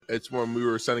It's when we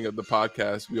were setting up the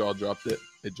podcast. We all dropped it.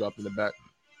 It dropped in the back.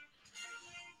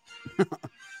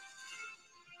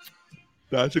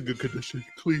 That's a good condition.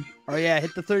 Clean. Oh yeah,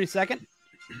 hit the 30-second.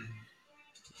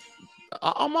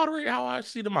 I'll moderate how I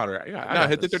see the moderate. Yeah, I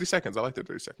hit the 30 seconds. I like the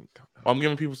 30 second. I'm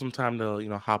giving people some time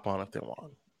to hop on if they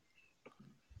want.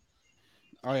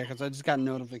 Oh yeah, because I just got a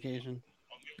notification.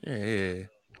 Yeah.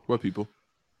 What people?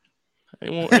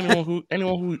 Anyone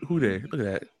who there? Look at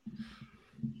that.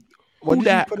 What Who did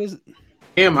that? you put as?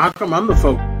 Damn, how come I'm the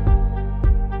folk?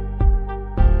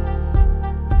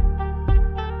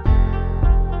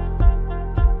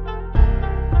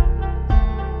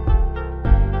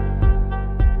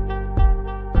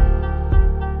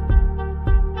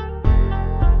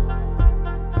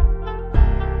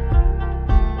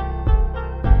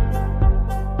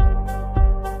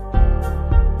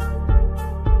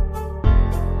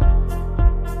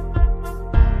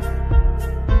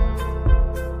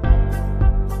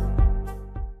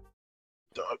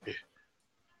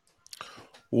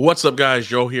 What's up, guys?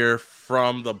 Joe here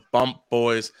from the Bump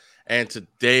Boys, and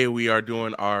today we are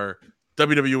doing our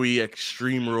WWE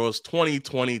Extreme Rules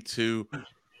 2022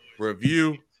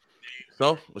 review.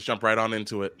 So let's jump right on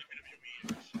into it.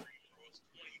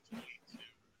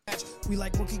 We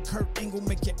like rookie Kurt Angle,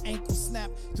 make your ankle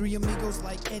snap. Three amigos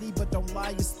like Eddie, but don't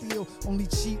lie, you steal. Only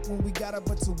cheat when we got it,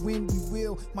 but to win we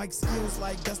will. Mike skills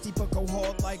like Dusty, but go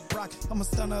hard like Brock. I'm a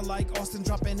stunner like Austin,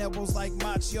 dropping elbows like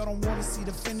Mach. Y'all don't want to see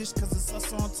the finish, cause it's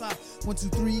us on top. 1, 2,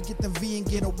 3, get the V and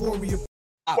get a warrior.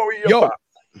 Yo.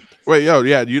 Wait,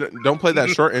 yeah, you don't play that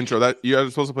short intro. That you're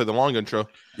supposed to play the long intro.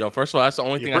 Yo, first of all, that's the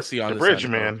only thing I see on the this bridge,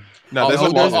 end, man. No, there's a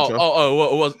long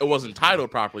intro. It wasn't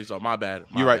titled properly, so my bad.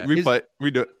 You're right. Replay it.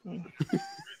 Redo it.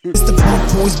 It's the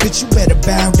Bump Boys, bitch, you better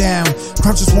bow down.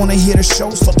 Crowd just wanna hear the show,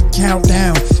 start the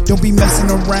countdown. Don't be messing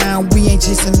around, we ain't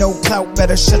chasing no clout.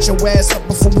 Better shut your ass up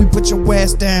before we put your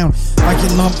ass down. I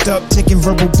get lumped up, taking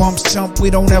verbal bumps, chump.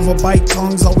 We don't ever bite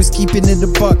tongues, always keeping it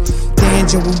a buck.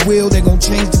 Danger we will, they gon'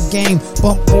 change the game.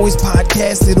 Bump Boys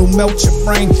podcast, it'll melt your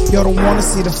brain. Y'all don't wanna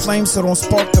see the flame, so don't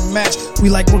spark the match.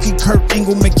 We like rookie Kurt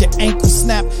Angle, make your ankle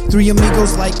snap. Three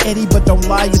amigos like Eddie, but don't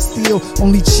lie, you steal.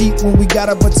 Only cheat when we got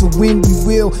it, but to win we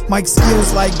will. Mike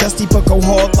skills like Dusty, but go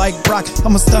hard like Brock.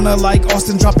 I'm a stunner like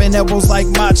Austin, dropping elbows like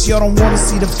Mach. Y'all don't wanna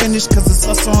see the finish, cause it's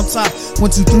us on top.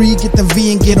 1, 2, 3, get the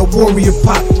V and get a warrior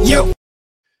pop.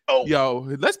 Yo,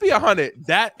 let's be 100.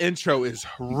 That intro is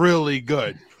really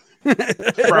good. Bro,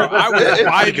 I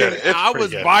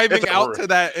was vibing out to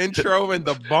that intro and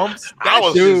the bumps.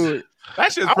 That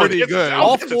shit's pretty good. I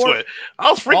was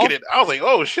freaking it. I was like,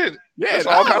 oh shit. Yeah, it's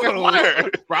all kind of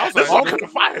fire. Bro, I was like, all kind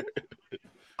of fire.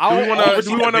 Do we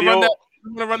want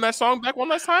to run that song back one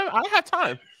last time? I had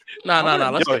time. No.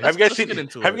 Have you guys seen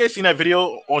that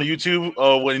video on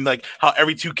YouTube when like how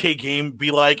every 2K game be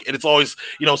like, and it's always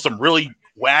some really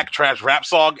whack trash rap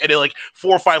song, and then like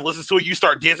 4 or 5 listens to it, you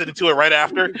start dancing to it right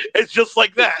after. It's just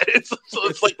like that. It's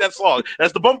like that song.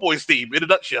 That's the Bump Boys theme in a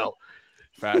nutshell.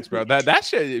 Facts, bro. That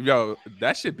shit, yo,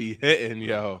 that should be hitting,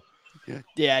 yo.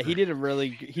 Yeah, he did a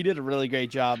really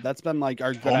great job. That's been like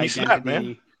our good identity,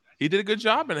 man. He did a good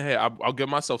job, and hey, I'll give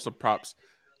myself some props.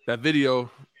 That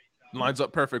video lines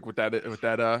up perfect with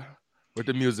the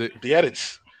music, the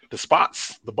edits, the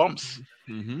spots, the bumps.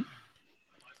 Mm-hmm.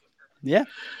 Yeah.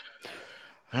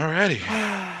 Alrighty.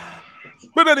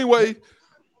 But anyway,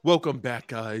 welcome back,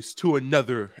 guys, to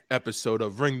another episode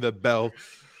of Ring the Bell.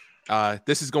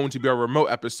 This is going to be our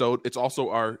remote episode. It's also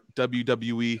our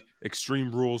WWE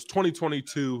Extreme Rules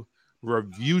 2022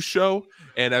 review show,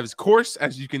 and of course,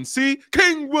 as you can see,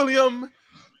 King William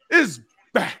is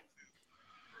back,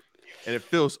 and it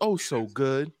feels oh so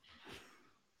good.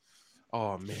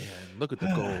 Oh man, look at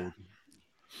the gold.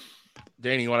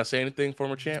 Danny, you want to say anything,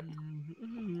 former champ?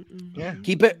 Yeah,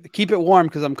 keep it warm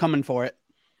because I'm coming for it.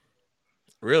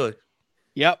 Really?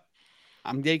 Yep,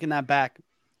 I'm taking that back.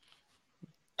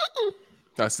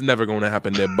 That's never going to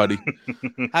happen there, buddy.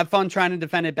 Have fun trying to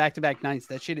defend it back-to-back nights.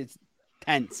 That shit is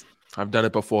tense. I've done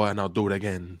it before, and I'll do it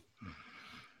again.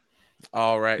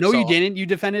 All right. No, you didn't. You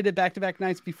defended it back-to-back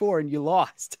nights before, and you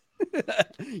lost.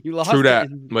 You lost. True that.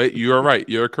 Wait, you are right.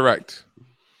 You're correct.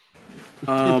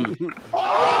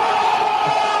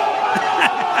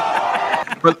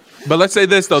 But let's say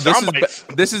this though.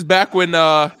 This is back when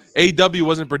AEW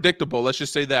wasn't predictable. Let's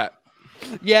just say that.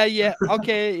 Yeah.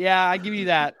 Okay. Yeah, I give you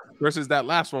that. Versus that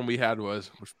last one we had was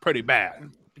pretty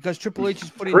bad. Because Triple H is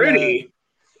putting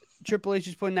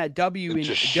that W in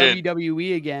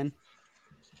WWE again.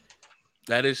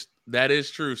 That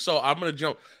is true. So I'm gonna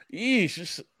jump.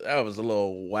 That was a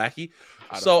little wacky.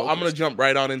 So I'm gonna jump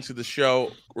right on into the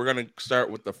show. We're gonna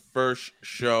start with the first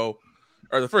show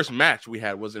the first match we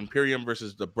had was Imperium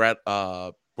versus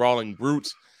the Brawling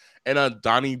Brutes and a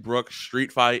Donnybrook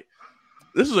street fight.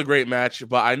 This was a great match,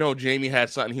 but I know Jamie had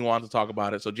something he wanted to talk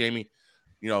about it. So Jamie,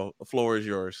 the floor is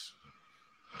yours.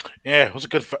 Yeah, it was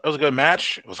a good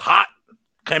match. It was hot.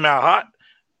 Came out hot.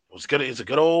 It was good. It's a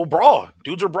good old brawl.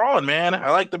 Dudes are brawling, man.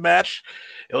 I like the match.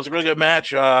 It was a really good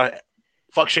match.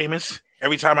 Fuck Sheamus.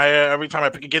 Every time I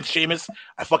pick against Sheamus,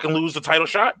 I fucking lose the title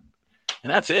shot,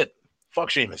 and that's it. Fuck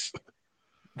Sheamus.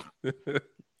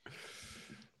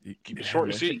 Keep it short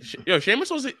and sweet. Sheamus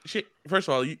first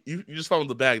of all, you just fumbled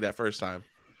the bag that first time.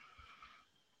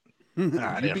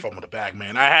 Nah, I didn't fumble the bag,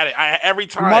 man. I had it. Every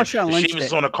time Sheamus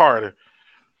is on the card.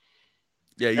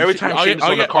 Yeah, every time Sheamus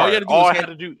on the card, all I had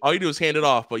to do is hand it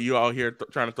off, but you out here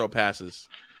trying to throw passes.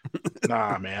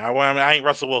 Nah, man. I ain't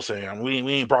Russell Wilson. We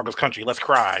ain't Broncos country. Let's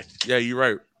cry. Yeah, you're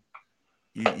right.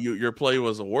 Your play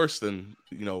was worse than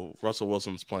Russell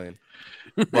Wilson's playing.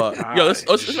 But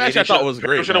this match I thought was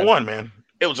great. Should have won, man.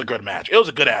 It was a good match. It was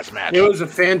a good ass match. It was a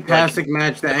fantastic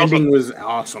match. The ending was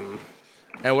awesome.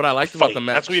 And what I liked about the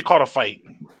match, that's what you call a fight.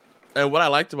 And what I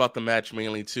liked about the match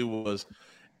mainly too was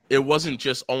it wasn't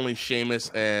just only Sheamus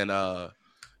and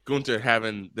Gunther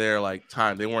having their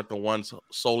time. They weren't the ones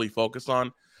solely focused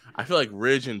on. I feel like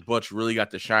Ridge and Butch really got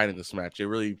to shine in this match. They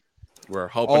really were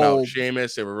helping out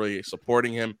Sheamus. They were really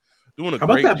supporting him, doing a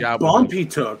great job. How about that bump he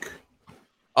took?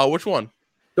 Oh, which one?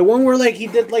 The one where he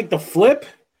did the flip.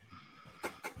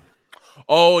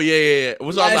 Oh yeah.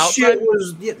 Was on the outside?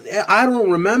 I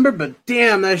don't remember, but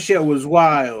damn, that shit was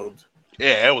wild.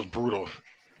 Yeah, it was brutal.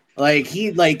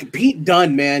 Pete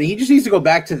Dunne, man, he just needs to go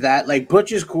back to that.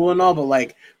 Butch is cool and all, but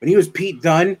when he was Pete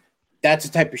Dunne, that's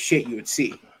the type of shit you would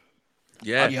see.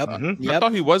 Yeah. Yep. I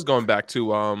thought he was going back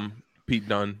to Pete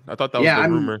Dunne. I thought that was the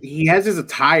rumor. He has his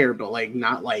attire, but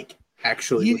not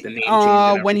actually with the name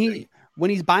change. When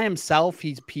he's by himself,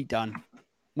 he's Pete Dunne.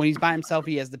 When he's by himself,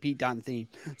 he has the Pete Dunne theme.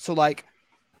 So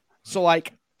I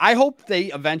hope they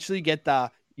eventually get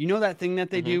that thing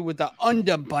that they do with the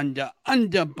underbunda.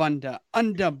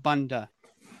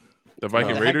 The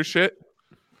Viking Raiders shit?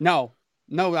 No.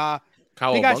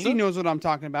 Big IC knows what I'm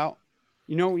talking about.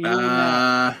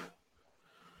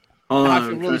 I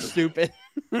feel really stupid.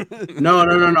 No.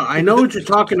 I know what you're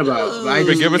talking about.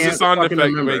 Give us a sound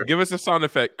effect. Wait, give us a sound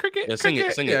effect. Cricket. Yeah, sing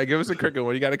it. Yeah, give us a cricket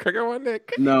one. You got a cricket one,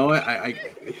 Nick? No, I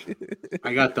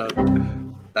got that one.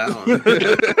 I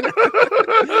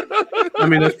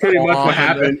mean, that's pretty much what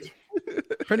happened.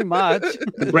 Pretty much.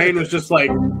 The brain was just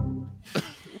like.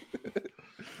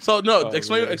 So no,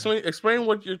 explain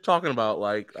what you're talking about.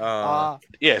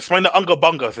 Explain the Unga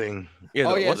Bunga thing.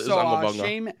 Yeah,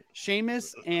 so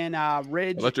Sheamus and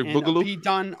Ridge Electric and Boogaloo? Pete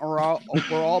Dunne were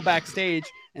all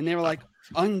backstage, and they were like,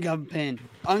 Unga Pen.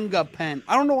 I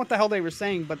don't know what the hell they were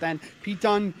saying, but then Pete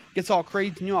Dunne gets all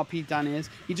crazy. You know how Pete Dunne is.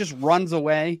 He just runs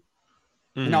away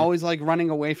and always running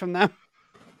away from them.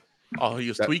 Oh, he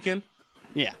was tweaking?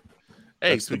 Yeah.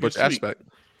 Hey, that's the Butch aspect.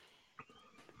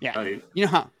 Yeah. You know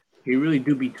how he really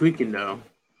do be tweaking though.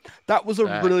 That was a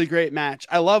really great match.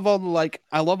 I love all the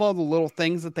little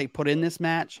things that they put in this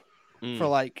match for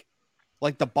like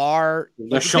the bar,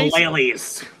 the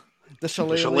shillelaghs. The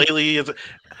shillelagh is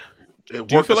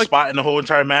it worked the spot in the whole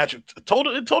entire match. It told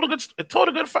a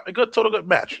good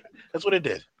match. That's what it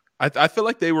did. I feel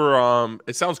like they were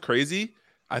it sounds crazy.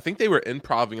 I think they were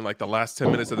improvising the last 10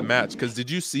 minutes of the match, because did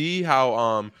you see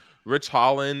how Rich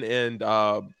Holland and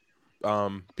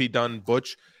Pete Dunne,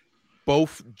 Butch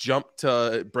both jumped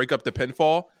to break up the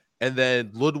pinfall, and then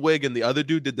Ludwig and the other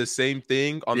dude did the same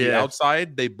thing on the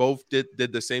outside. They both did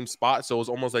the same spot, so it was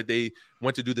almost like they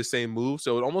went to do the same move.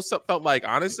 So it almost felt like,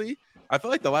 honestly, I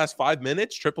feel like the last 5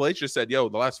 minutes, Triple H just said, "Yo,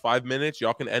 the last 5 minutes,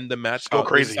 y'all can end the match. Go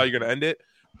crazy. This is how you're gonna end it,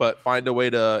 but find a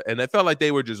way to." And it felt like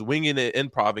they were just winging it,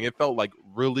 improvising. It felt like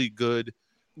really good,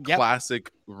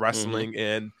 classic wrestling,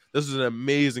 and this is an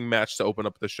amazing match to open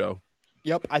up the show.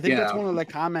 Yep, I think that's one of the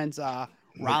comments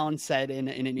Rollins said in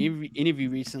an interview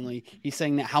recently. He's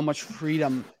saying that how much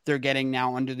freedom they're getting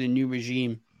now under the new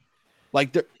regime.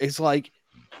 It's like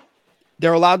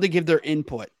they're allowed to give their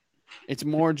input. It's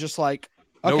more just like,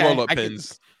 okay, no roll-up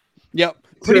pins. Yep,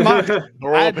 pretty much. No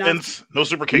roll-up pins, no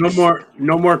super kicks.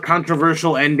 No more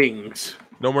controversial endings.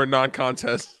 No more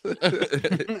non-contests.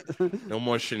 No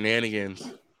more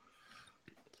shenanigans.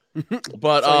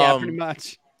 But so, pretty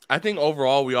much. I think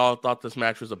overall we all thought this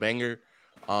match was a banger.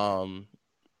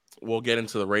 We'll get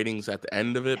into the ratings at the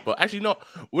end of it, but actually, no.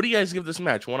 What do you guys give this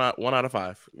match? 1 out of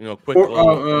 5. Quick.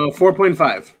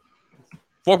 4.5.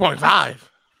 4.5.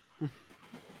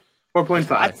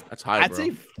 4.5. That's high. I'd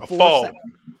say 4.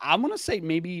 I'm gonna say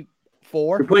maybe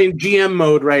 4. You're playing GM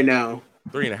mode right now.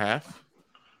 3.5.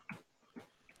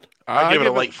 I give it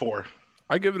a light 4.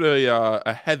 I give it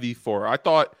a heavy 4. I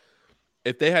thought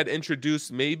if they had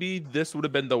introduced, maybe this would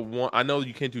have been the one. I know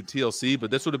you can't do TLC,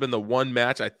 but this would have been the one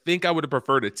match. I think I would have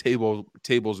preferred a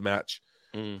tables match,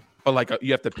 but like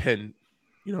you have to pin.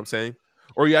 You know what I'm saying?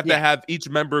 Or you have to have each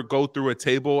member go through a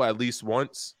table at least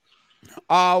once.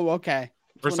 Oh, okay.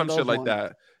 Or some shit like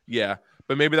that. Yeah.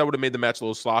 But maybe that would have made the match a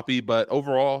little sloppy. But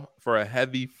overall, for a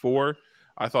heavy 4,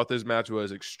 I thought this match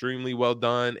was extremely well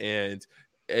done. And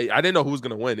I didn't know who was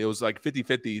going to win. It was like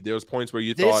 50-50. There was points where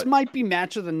you thought... This might be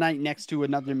match of the night next to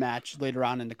another match later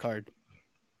on in the card.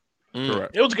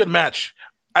 Correct. It was a good match.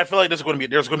 I feel like there's going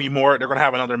to be more. They're going to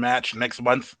have another match next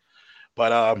month.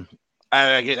 But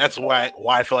that's why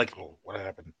I feel like what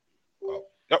happened. Oh,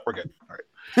 we're good. All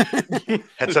right.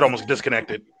 Headset almost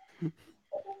disconnected.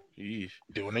 Yeesh.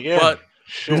 Doing it again.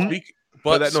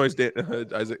 But that noise,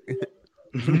 Isaac.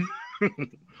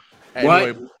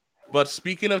 Anyway, but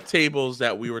speaking of tables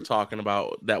that we were talking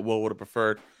about that Will would have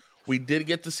preferred, we did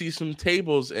get to see some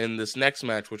tables in this next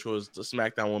match, which was the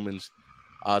SmackDown Women's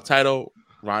title,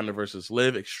 Ronda versus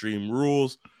Liv, Extreme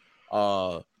Rules.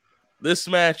 This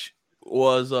match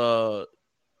was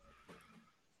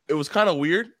it was kind of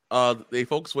weird. They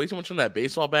focused way too much on that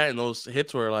baseball bat, and those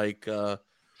hits were like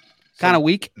kind of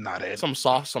weak. Not it. Some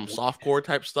soft core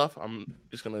type stuff. I'm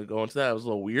just gonna go into that. It was a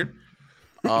little weird.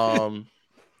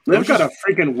 Liv got a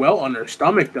freaking welt on her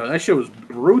stomach though. That shit was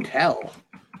brutal.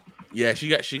 Yeah, she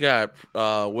got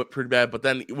whipped pretty bad. But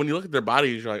then when you look at their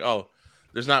bodies, you're like, oh,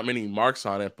 there's not many marks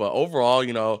on it. But overall, I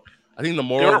think the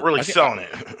more they weren't really selling it.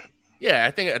 Yeah,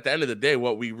 I think at the end of the day,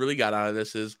 what we really got out of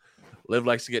this is Liv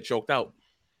likes to get choked out.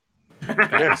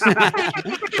 Yes.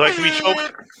 She likes to be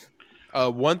choked.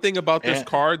 One thing about this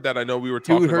card that I know we were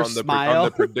talking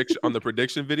about on the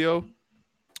prediction video,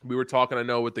 we were talking, I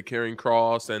know, with the Karrion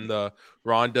Kross and the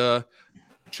Ronda.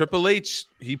 Triple H,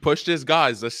 he pushed his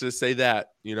guys. Let's just say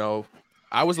that.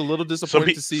 I was a little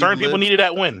disappointed to see certain people needed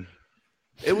that win.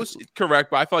 It was correct,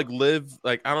 but I feel like Liv,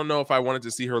 I don't know if I wanted to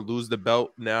see her lose the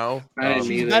belt now. I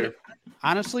didn't either.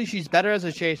 Honestly, she's better as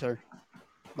a chaser.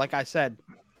 Like I said.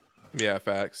 Yeah,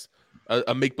 facts.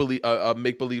 A make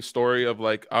believe story of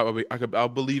like I'll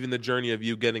believe in the journey of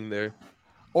you getting there.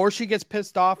 Or she gets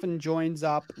pissed off and joins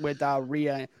up with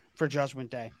Rhea for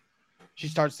Judgment Day. She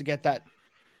starts to get that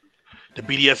the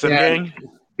BDSM gang.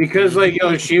 Because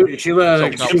she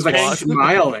was like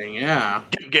smiling, yeah.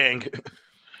 Gang.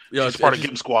 It's part of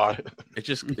Game Squad. It's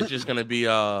just gonna be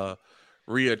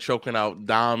Rhea choking out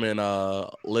Dom and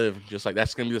Liv. Just like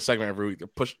that's gonna be the segment every week.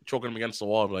 They're choking him against the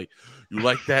wall. Like, you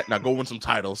like that? Now go win some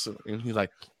titles. And he's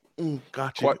like,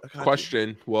 gotcha.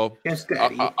 Question. Well, yes,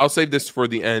 I'll save this for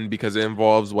the end because it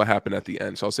involves what happened at the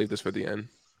end. So I'll save this for the end.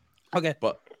 Okay.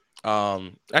 But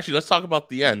actually, let's talk about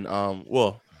the end.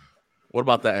 Well, what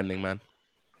about that ending, man?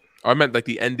 I meant like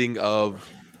the ending of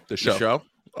the show.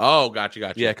 Oh,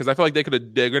 gotcha. Yeah, because I feel like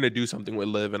they're gonna do something with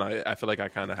Liv, and I feel like I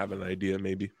kind of have an idea,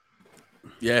 maybe.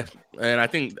 Yeah, and I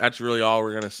think that's really all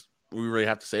we really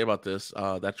have to say about this.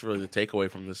 That's really the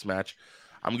takeaway from this match.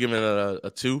 I'm giving it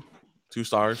a 2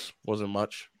 stars. Wasn't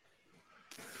much.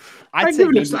 I give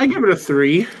it a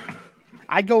 3.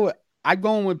 I'm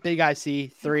going with Big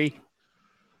IC 3.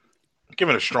 Give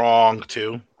it a strong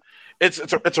 2.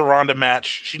 It's a Ronda match.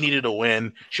 She needed a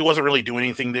win. She wasn't really doing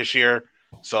anything this year,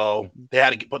 so they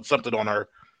had to put something on her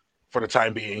for the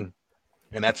time being,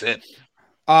 and that's it.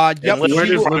 Yep. Where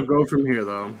does Liv go from here,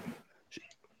 though?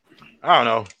 I don't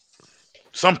know.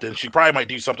 Something. She probably might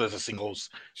do something as a singles,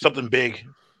 something big.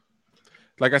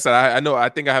 Like I said, I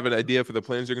think I have an idea for the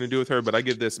plans you're going to do with her, but I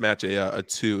give this match a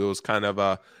 2. It was kind of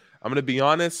I'm going to be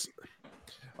honest.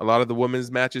 A lot of the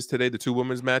women's matches today, the 2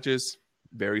 women's matches,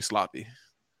 very sloppy.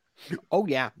 Oh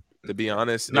yeah. To be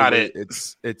honest,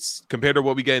 It's compared to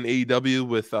what we get in AEW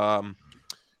with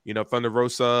Thunder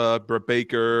Rosa, Britt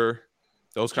Baker,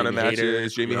 those kind of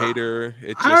matches, Jamie Hayter.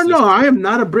 I don't know. I am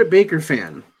not a Britt Baker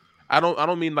fan. I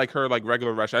don't mean like her like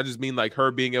regular wrestler. I just mean like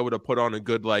her being able to put on a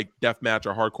good like death match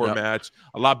or hardcore match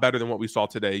a lot better than what we saw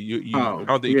today. I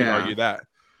don't think you can argue that.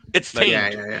 It's like,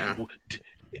 tamed. Yeah.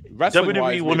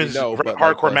 WWE women's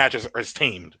hardcore matches is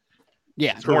tamed.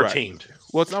 Yeah, it's more tamed.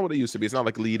 Well, it's not what it used to be. It's not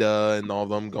like Lita and all of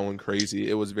them going crazy.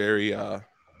 It was very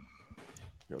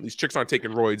these chicks aren't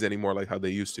taking roids anymore like how they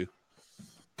used to.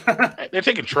 They're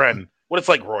taking trend. What it's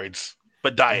like roids,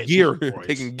 but diet gear.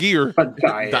 Taking gear.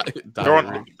 Diet. They're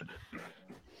on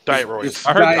diet roids.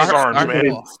 I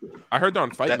heard they're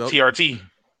on Fight Milk. TRT.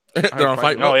 They're on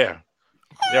Fight Milk. Oh yeah,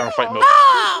 they're on Fight Milk.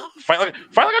 Fight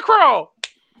like a crow.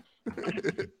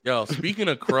 Yo, speaking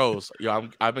of crows,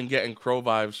 I've been getting crow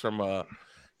vibes from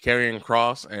Karrion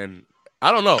Kross, and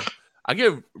I don't know. I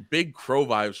get big crow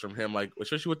vibes from him, like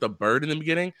especially with the bird in the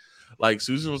beginning. like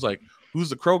Susan was like, "Who's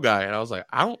the crow guy?" And I was like,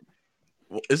 "I don't.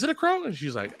 Well, is it a crow?" And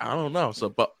she's like, "I don't know." So,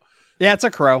 but yeah, it's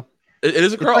a crow. It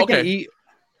is a crow. It's like okay,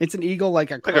 it's an eagle,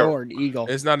 like a crow or an eagle.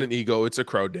 It's not an eagle. It's a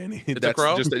crow, Danny. It's a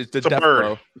crow? It's It's a death bird.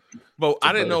 crow. but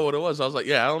I didn't bird. know what it was. I was like,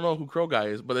 "Yeah, I don't know who crow guy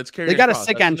is," but it's carrying. They got a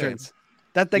sick entrance.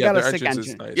 They got a sick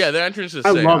entrance. Nice. Yeah, their entrance is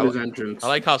I sick. love his entrance. I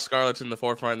like how Scarlett's in the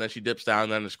forefront, and then she dips down,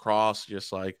 and then it's Cross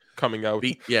just like Coming out.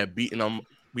 beating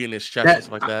his chest and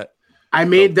stuff like that. I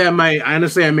made that my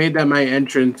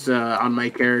entrance on my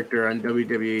character on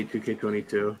WWE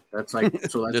 2K22. That's like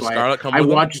so that's Does why Scarlett come I with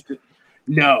him? watched it.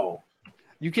 No.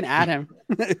 You can add him.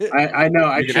 I know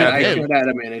I You can should add him. add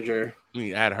a manager. You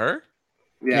mean add her?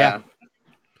 Yeah.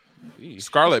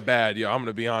 Scarlett bad, yo. I'm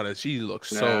gonna be honest. She looks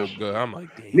so good. I'm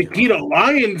like, damn. Nikita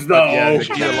Lyons though. Yeah,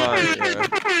 Nikita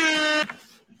Lyons.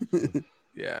 Yeah.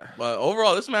 Yeah. But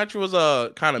overall, this match was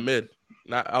kind of mid.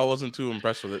 I wasn't too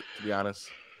impressed with it, to be honest.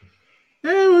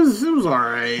 It was all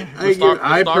right. I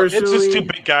It's personally just two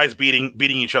big guys beating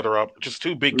each other up. Just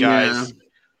two big guys. Yeah.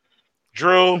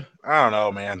 Drew, I don't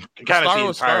know, man. Kind of seeing tired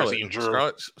of Scarlett. seeing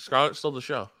Drew. Scarlett stole the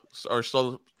show, or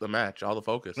stole the match, all the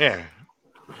focus. Yeah.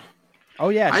 Oh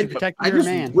yeah, she I protected her just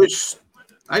man. wish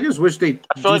they feel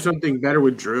do like- something better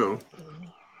with Drew.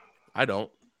 I don't.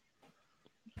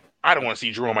 I don't want to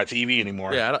see Drew on my TV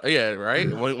anymore. Yeah, right.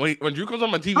 When Drew comes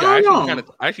on my TV, I don't know.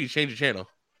 I actually change the channel.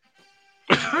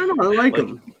 I don't know. I like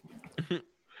him.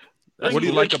 That's What do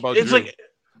you like about it's Drew?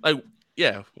 like,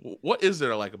 yeah. What is there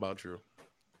to like about Drew?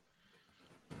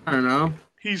 I don't know.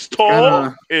 He's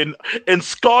tall Kinda- and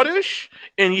Scottish,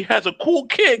 and he has a cool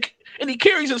kick, and he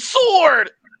carries a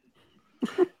sword.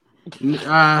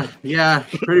 Yeah,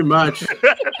 pretty much.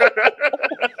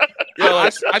 Yeah,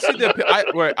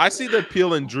 I see the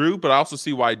appeal in Drew, but I also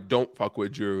see why I don't fuck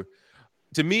with Drew.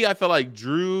 To me, I feel like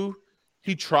Drew,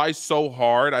 he tries so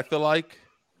hard, I feel like,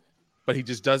 but he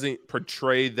just doesn't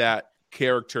portray that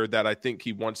character that I think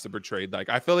he wants to portray. Like,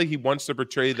 I feel like he wants to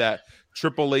portray that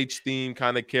Triple H theme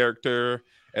kind of character.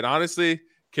 And honestly,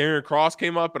 Karrion Kross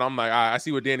came up, and I'm like, I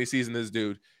see what Danny sees in this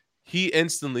dude. He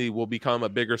instantly will become a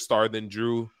bigger star than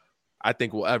Drew, I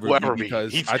think, will ever be,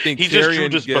 because I think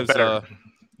Karrion gives better.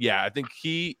 I think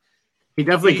he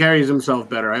definitely carries himself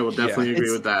better. I will definitely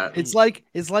agree with that. It's like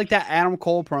that Adam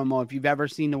Cole promo. If you've ever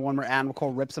seen the one where Adam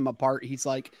Cole rips him apart, he's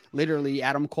like, literally,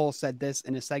 Adam Cole said this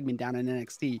in a segment down in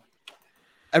NXT.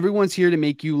 Everyone's here to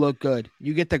make you look good.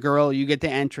 You get the girl, you get the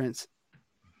entrance.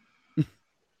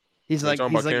 He's like,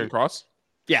 talking about Karrion Kross?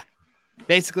 Yeah.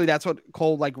 Basically, that's what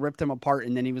Cole like ripped him apart,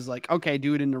 and then he was like, okay,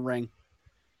 do it in the ring.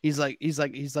 He's like,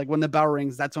 when the bell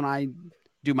rings, that's when I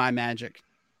do my magic.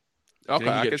 Okay,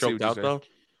 Didn't I he can get see what choked you're out saying. though?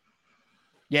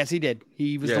 Yes, he did.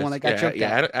 He was the one that got choked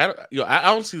out. I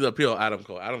don't see the appeal of Adam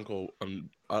Cole. Adam Cole,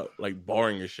 like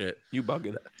boring as shit. You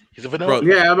bugging. He's a vanilla.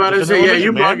 Yeah, I'm about to say, yeah,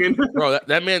 you man. bugging. Bro,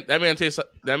 that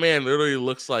man literally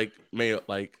looks like Mayo.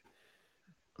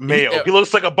 Mayo. He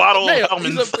looks like a bottle Mayo. of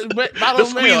Hellman's. He's a The bottle of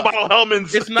squeeze Mayo. bottle of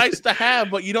Hellman's. It's nice to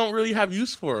have, but you don't really have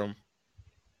use for him.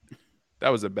 That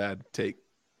was a bad take.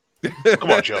 Come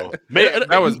on, Joe.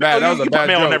 That was bad. That was You a put bad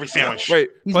mayo on joke. every sandwich. Wait,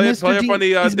 He's play Mr. a D-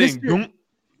 funny he's thing. Mr. Boom.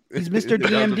 He's Mr.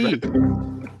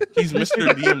 DMD. He's Mr.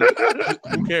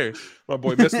 DM. Who cares? My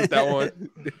boy missed that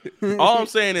one. All I'm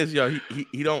saying is, yo,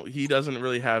 he doesn't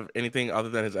really have anything other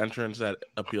than his entrance that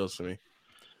appeals to me.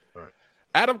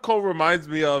 Adam Cole reminds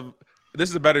me of, this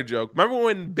is a better joke. Remember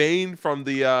when Bane from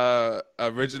the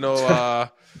original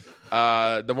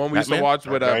the one we used to Batman? watch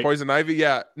with Dark Knight? Poison Ivy?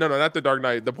 Yeah. No, not the Dark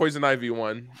Knight, the Poison Ivy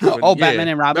one. Oh, Batman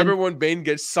and Robin. Remember when Bane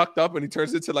gets sucked up and he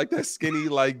turns into like that skinny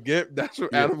like gimp? That's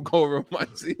what Adam Cole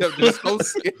reminds me of. Just so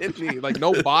skinny, like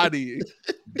no body.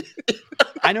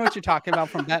 I know what you're talking about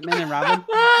from Batman and Robin.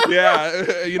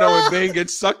 Yeah, you know when Bane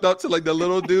gets sucked up to like the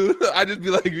little dude, I just be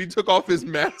like, if he took off his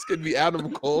mask, it'd be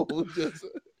Adam Cole. Just,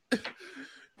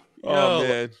 oh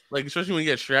man, like especially when you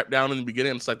get strapped down in the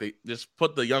beginning, it's like they just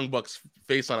put the Young Buck's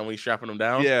face on him when he's strapping him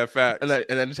down. yeah, fact. and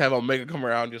then just have Omega come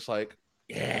around, just like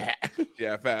yeah,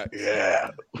 Fact. Yeah.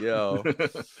 yo.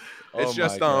 It's Oh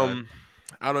just my God.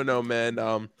 I don't know,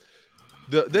 man.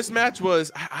 This match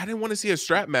was, I didn't want to see a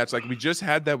strap match like we just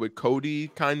had that with Cody,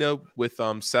 kind of with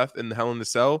Seth in the Hell in the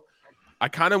Cell. I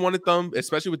kind of wanted them,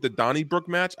 especially with the Donnybrook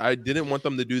match. I didn't want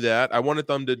them to do that. I wanted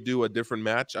them to do a different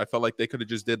match. I felt like they could have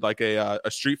just did like a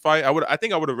street fight. I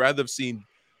think I would have rather have seen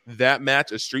that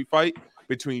match, a street fight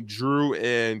between Drew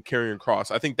and Karrion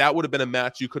Kross. I think that would have been a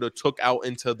match you could have took out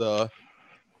into the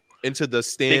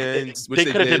stands. They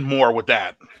could have did more with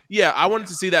that. Yeah, I wanted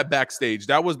to see that backstage.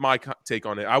 That was my take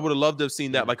on it. I would have loved to have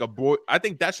seen that like I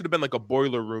think that should have been like a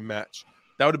boiler room match.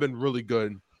 That would have been really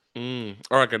good. Or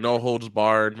like a no holds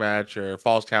barred match or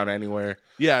falls count anywhere.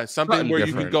 Yeah, something Something where you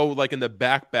different. could go like in the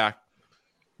back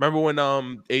Remember when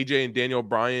AJ and Daniel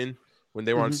Bryan, when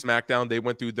they were on SmackDown, they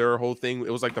went through their whole thing.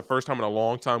 It was like the first time in a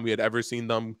long time we had ever seen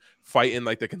them fight in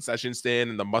like the concession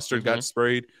stand and the mustard got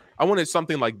sprayed. I wanted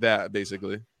something like that,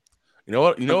 basically. You know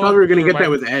what? I thought we were gonna get that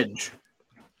with Edge.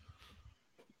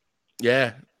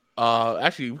 Yeah.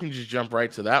 Actually, we can just jump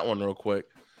right to that one real quick.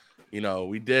 You know,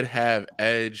 we did have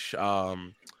Edge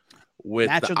with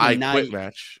the I Quit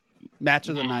match. Match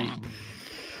of the night. Mm-hmm.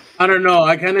 I don't know.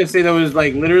 I kind of say that was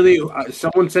like literally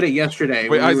someone said it yesterday.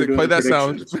 Wait, Isaac, play that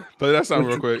sound. Play that sound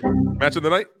real quick. Match of the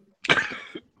night.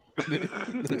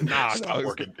 Nah, it's not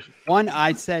working. One,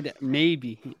 I said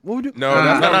maybe. No.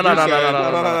 That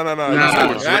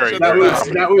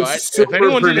was super if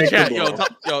anyone's in the predictable.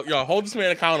 chat, yo, hold this man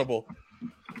accountable.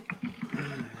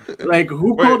 Like,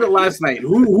 who called it last night?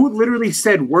 Who literally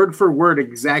said word for word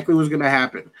exactly what was going to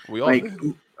happen? We all like,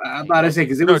 did. I'm about to say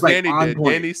because it was like Danny on did.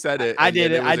 point. Danny said it. I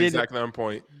did it. Was I did exactly on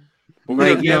point. But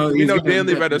Like, we know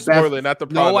Danley read a spoiler, not the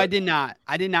product. No, I did not.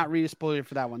 I did not read a spoiler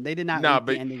for that one. They did not. Nah, read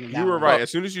but the ending of that you were one. right.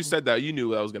 As soon as you said that, you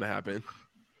knew that was going to happen.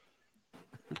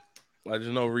 There's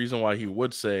no reason why he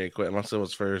would say quit unless it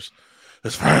was for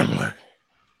his family.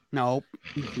 Nope.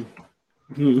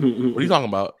 What are you talking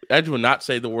about? Edge would not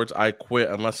say the words "I quit"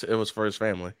 unless it was for his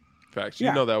family. Facts.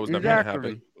 You know that was never going to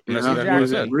happen. That's exactly what I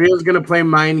said. Rhea's gonna play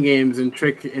mind games and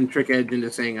trick Edge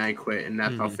into saying I quit, and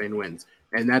that's how Finn wins.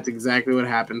 And that's exactly what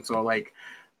happened. So like,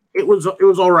 it was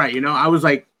all right, you know. I was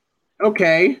like,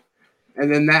 okay,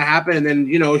 and then that happened, and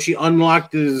then she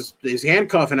unlocked his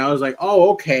handcuff, and I was like, oh,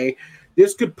 okay,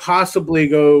 this could possibly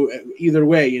go either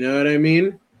way, you know what I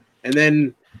mean? And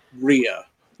then Rhea.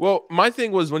 Well, my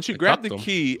thing was when she grabbed the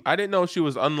key, I didn't know if she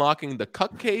was unlocking the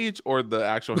cuck cage or the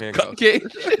actual handcuff. Cage.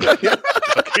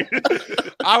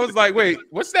 I was like, wait,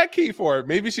 what's that key for?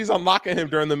 Maybe she's unlocking him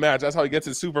during the match. That's how he gets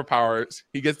his superpowers.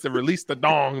 He gets to release the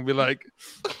dong and be like,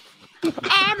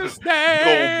 I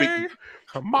understand.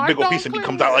 Big old piece of meat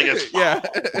comes out like this. Yeah.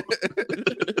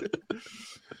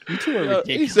 You two are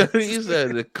ridiculous. He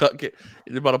said the cut cage.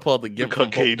 He's about to pull out the gift from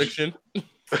Pulp Fiction.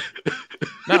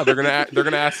 No, they're gonna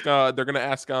ask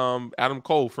Adam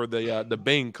Cole for the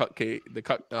Bane cut cake, the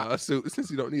cut suit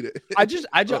since you don't need it. I just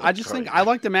think I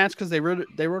like the match because they wrote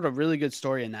a really good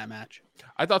story in that match.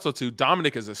 I thought so too.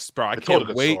 Dominic is a spur. I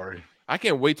can't wait. I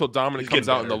can't wait till Dominic comes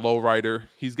out in the lowrider.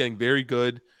 He's getting very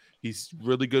good. He's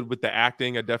really good with the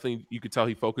acting. You could tell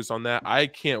he focused on that. I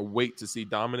can't wait to see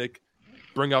Dominic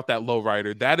bring out that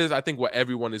lowrider. That is, I think, what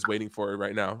everyone is waiting for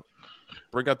right now.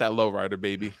 Bring out that lowrider,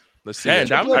 baby. Let's see. I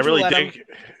really dig.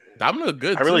 Dominic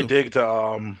good. I really dig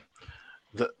the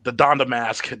Donda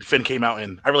mask Finn came out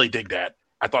in. I really dig that.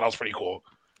 I thought that was pretty cool.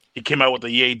 He came out with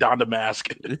the Yay Donda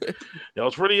mask. It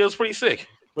was pretty sick.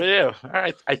 But yeah, all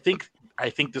right. I think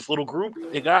this little group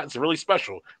it's really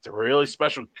special. It's a really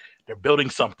special. They're building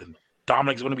something.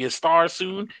 Dominic's going to be a star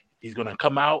soon. He's going to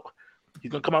come out. He's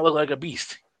going to come out look like a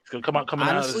beast. He's going to come out Honestly,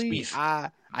 out of this beast.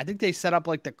 I think they set up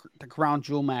like the crown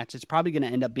jewel match. It's probably going to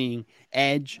end up being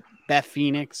Edge, Beth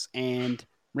Phoenix, and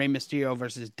Rey Mysterio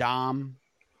versus Dom.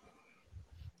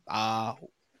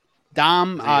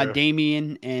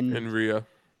 Damian, and Rhea.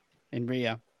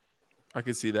 I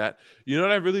can see that. You know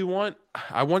what I really want?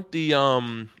 I want the I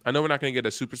know we're not going to get a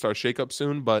superstar shakeup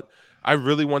soon, but I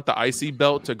really want the IC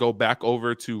belt to go back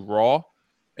over to Raw,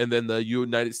 and then the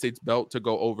United States belt to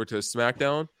go over to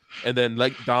SmackDown, and then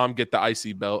let Dom get the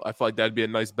IC belt. I feel like that'd be a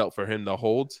nice belt for him to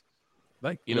hold.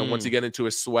 Like, once he get into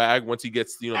his swag, once he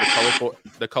gets,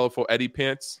 the colorful Eddie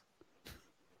pants.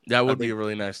 That would be a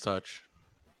really nice touch.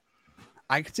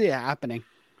 I could see it happening.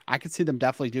 I could see them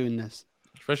definitely doing this.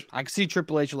 I could see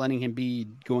Triple H letting him be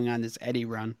going on this Eddie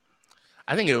run.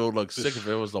 I think it would look sick if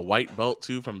it was the white belt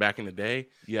too from back in the day.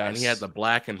 Yeah, and he had the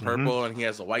black and purple, and he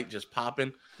has the white just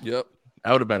popping. Yep,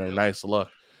 that would have been a nice look.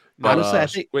 But, honestly, I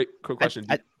think. Wait, quick question: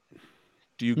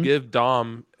 do you give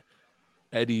Dom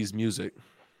Eddie's music?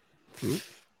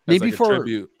 Maybe like for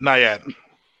tribute? Not yet.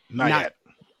 Not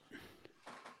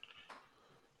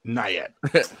yet.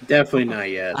 Definitely not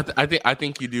yet. I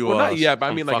think you do. Well, not yet, but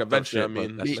I mean, like eventually. I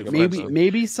mean,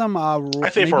 maybe some. I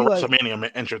say for a WrestleMania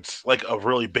entrance, like a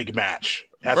really big match.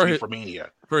 It has to be for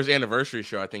Mania. For his anniversary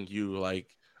show, I think you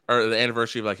or the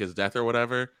anniversary of like his death or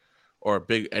whatever, or a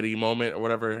big Eddie moment or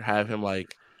whatever. Have him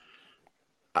like,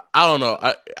 I don't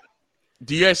know.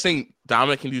 Do you guys think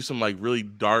Dominic can do some like really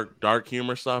dark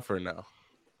humor stuff or no?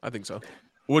 I think so.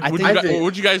 Would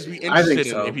you guys be interested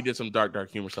in if he did some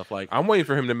dark humor stuff? Like, I'm waiting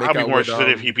for him to make. I'd be more interested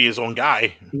if he'd be his own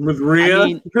guy with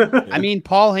Rhea. I mean,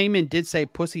 Paul Heyman did say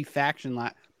 "pussy faction"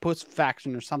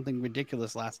 or something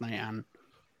ridiculous last night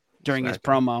during his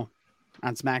promo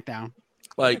on SmackDown.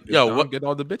 Like, get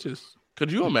all the bitches.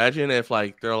 Could you imagine if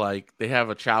like they're like they have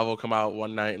a chavo come out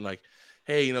one night and like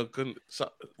hey,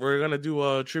 we're gonna do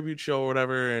a tribute show or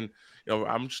whatever, and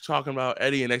I'm just talking about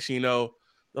Eddie, and next thing you know,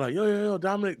 they're like, yo,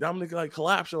 Dominic like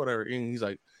collapsed or whatever, and he's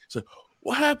like,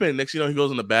 what happened? Next thing you know, he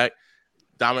goes in the back.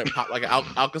 Dominic popped like an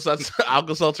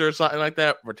Alka-Seltzer or something like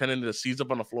that, pretending to seize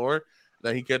up on the floor.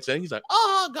 Then he gets in. He's like,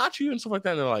 "Oh, got you," and stuff like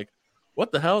that. And they're like,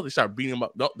 "What the hell?" They start beating him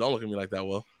up. Don't look at me like that,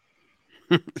 Will.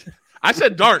 I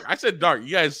said dark. You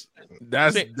guys,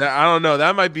 I don't know.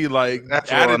 That might be like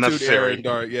that's attitude era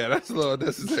dark. Yeah, that's a little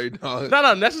necessary. Dog.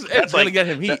 No, necessary. It's gonna get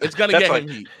him heat. It's gonna get him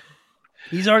heat.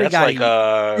 He's already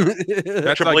got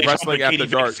that's like wrestling after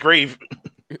dark. Grave.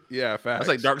 Yeah, facts. That's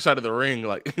like Dark Side of the Ring,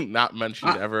 like not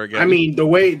mentioned ever again. I mean, the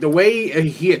way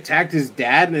he attacked his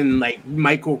dad and like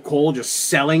Michael Cole just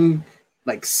selling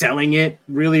it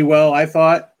really well. I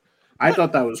thought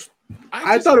it was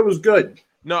good.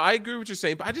 No, I agree with what you're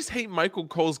saying, but I just hate Michael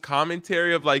Cole's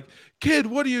commentary of like, "Kid,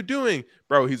 what are you doing,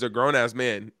 bro? He's a grown ass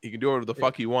man. He can do whatever the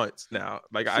fuck he wants now."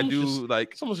 Like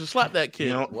someone should slap that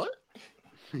kid. What?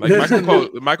 Like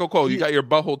Michael Cole, you got your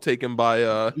butthole taken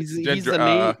by he's the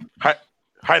main.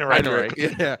 Heinrich.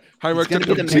 Yeah, Heinrich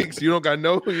took them cheeks. You got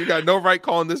no right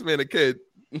calling this man a kid.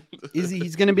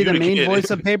 He's going to be the main voice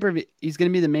of pay-per-view. He's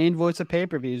going to be the main voice of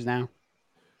pay-per-views now.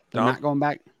 They're not going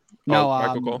back. No,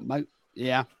 Michael Cole.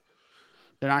 Yeah,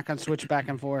 they're not going to switch back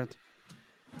and forth.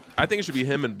 I think it should be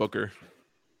him and Booker.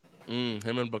 Him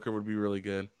and Booker would be really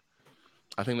good.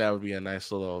 I think that would be a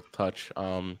nice little touch.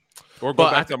 Or go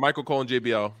back to Michael Cole and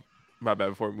JBL. My bad.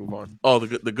 Before we move on. Oh,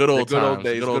 the good old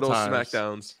days, good old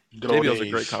SmackDowns. JBL's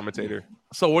a great commentator.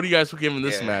 So, what are you guys giving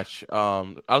this match?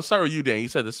 I'll start with you, Dan. You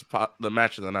said this is the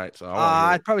match of the night. So,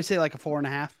 I'd probably say like a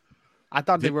 4.5. I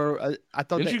thought they were.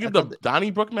 Didn't you give the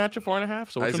Donnybrook match a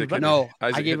 4.5? So, Isaac, no,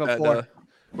 I gave a 4.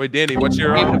 Wait, Danny, what's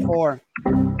your? I gave it a 4.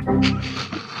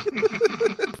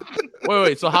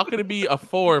 Wait. So, how could it be a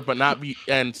 4 but not be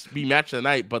match of the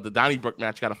night? But the Donnybrook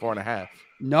match got a 4.5.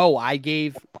 No, I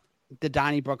gave the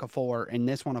Donnybrook a 4 and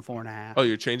this one a 4.5. Oh,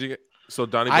 you're changing it. So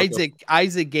Donnybrook.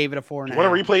 Isaac gave it a 4.5. Do you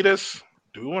want to replay this?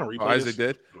 Do we want to replay this? Isaac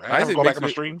did.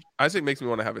 Isaac makes me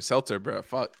want to have a seltzer, bro.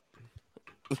 Fuck.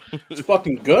 It's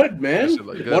fucking good, man.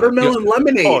 Watermelon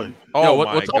lemonade.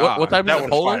 What type is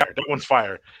polar? That one's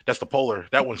fire. That's the polar.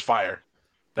 That one's fire.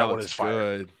 That one is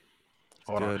fire. Good.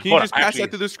 Hold on. Can you just pass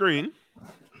that to the screen?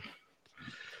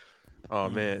 Oh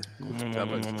man, that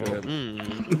looks good.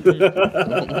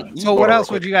 So what else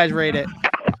would you guys rate it?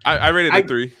 I rated it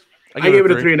 3. I gave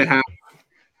it a 3.5.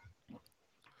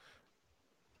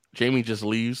 Jamie just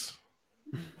leaves.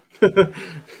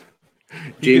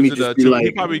 Jamie just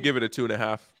he probably give it a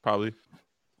 2.5. Probably.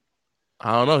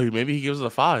 I don't know. Maybe he gives it a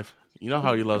 5. You know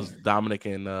how he loves Dominic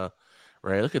and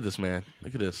Ray. Look at this man.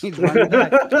 Look at this.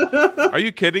 Are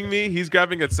you kidding me? He's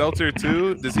grabbing a seltzer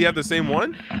too. Does he have the same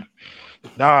one?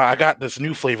 Nah, I got this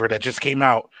new flavor that just came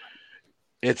out.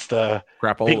 It's the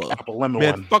pink apple lemon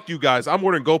one. Fuck you guys. I'm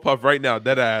ordering Go Puff right now,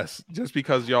 dead ass. Just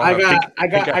because y'all. I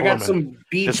got some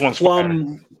beach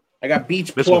plum. I got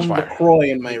beach plum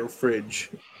LaCroix in my fridge.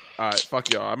 All right,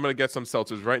 fuck y'all. I'm gonna get some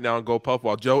seltzers right now and Go Puff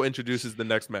while Joe introduces the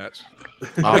next match.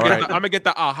 All right. I'm gonna get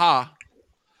the AHA.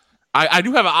 I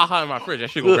do have an AHA in my fridge. I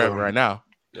should go grab it right now.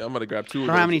 Yeah, I'm gonna grab 2 of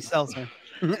those. How many seltzer?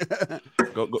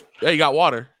 Go. Yeah, you got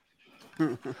water.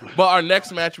 But our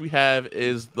next match we have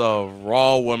is the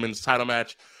Raw Women's title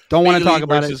match. Don't want to talk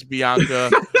about versus Bianca.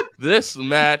 This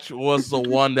match was the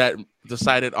one that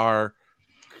decided our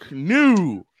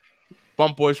new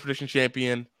Bump Boys Prediction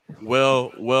Champion.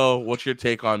 Will, what's your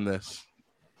take on this?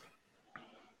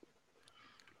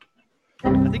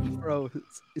 I think he froze.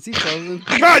 Is he frozen?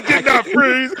 I did not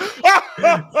freeze.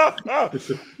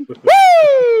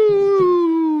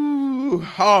 Woo!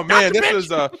 Oh man,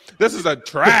 this is a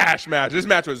trash match. This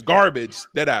match was garbage.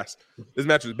 Dead ass. This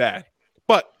match was bad.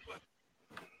 But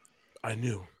I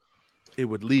knew it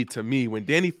would lead to me when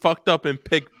Danny fucked up and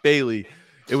picked Bayley.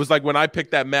 It was like when I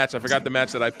picked that match. I forgot the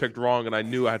match that I picked wrong, and I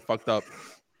knew I had fucked up.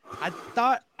 I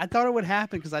thought it would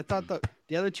happen because I thought the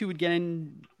other two would get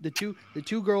in. The two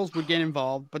girls would get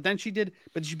involved, but then she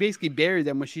basically buried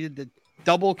them when she did the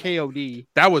double KOD.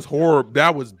 That was horrible.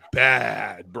 That was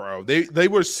bad, bro. They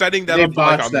were setting that up for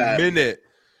like a minute.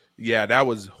 Yeah, that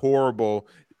was horrible.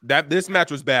 This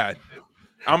match was bad.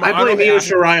 I blame Io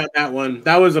Shirai on that one.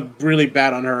 That was really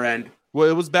bad on her end. Well,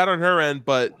 it was bad on her end,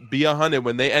 but Bia Hunted,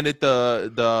 when they ended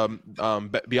the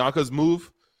Bianca's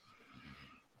move,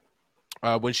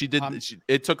 when she did,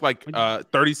 it took like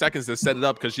 30 seconds to set it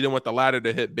up because she didn't want the ladder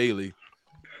to hit Bayley.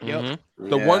 Yep.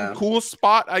 The one cool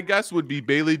spot, I guess, would be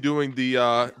Bayley doing the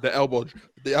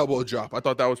elbow drop. I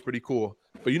thought that was pretty cool.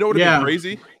 But you know what would be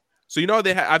crazy? So you know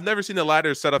I've never seen the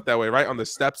ladder set up that way, right? On the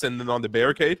steps and then on the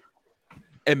barricade.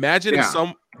 Imagine if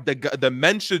the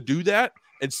men should do that,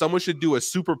 and someone should do a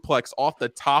superplex off the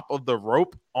top of the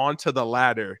rope onto the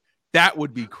ladder. That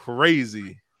would be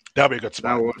crazy. That would be a good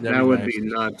spot. That would be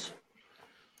nuts.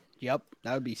 Yep,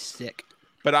 that would be sick.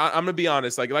 But I'm gonna be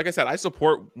honest, like I said, I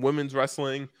support women's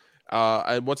wrestling.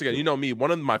 And once again, you know me,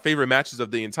 one of my favorite matches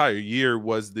of the entire year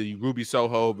was the Ruby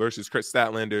Soho versus Chris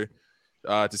Statlander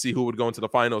to see who would go into the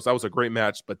finals. That was a great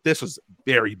match, but this was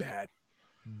very bad,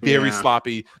 very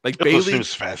sloppy. Like Bayley,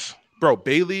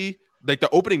 Bayley, like the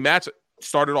opening match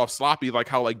started off sloppy, like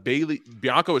how like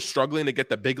Bianca was struggling to get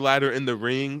the big ladder in the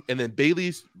ring, and then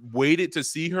Bayley waited to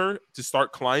see her to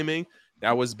start climbing.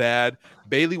 That was bad.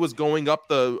 Bayley was going up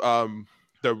the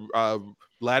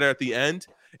ladder at the end,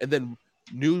 and then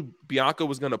knew Bianca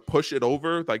was gonna push it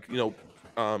over, like do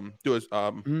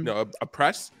a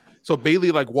press. So Bayley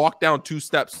like walked down 2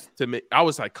 steps to me. I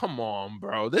was like, "Come on,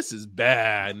 bro, this is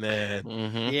bad, man."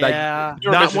 Mm-hmm. Yeah,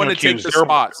 like, not want to take the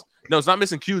spots. No, it's not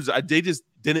missing cues. They just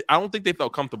didn't. I don't think they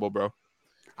felt comfortable, bro.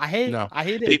 I hate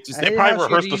it. They probably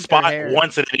rehearsed the spot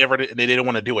once and they didn't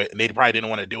want to do it, and they probably didn't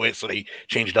want to do it, so they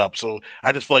changed up. So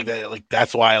I just feel like that, like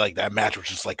that's why like that match was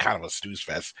just like kind of a snooze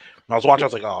fest. When I was watching, I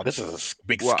was like, "Oh, this is a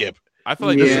big skip." I feel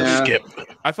like this is a skip.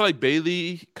 I feel like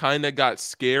Bayley kind of got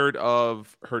scared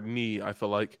of her knee. I feel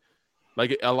like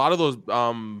a lot of those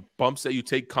bumps that you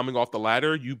take coming off the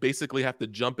ladder, you basically have to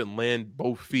jump and land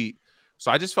both feet.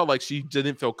 So I just felt like she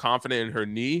didn't feel confident in her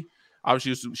knee.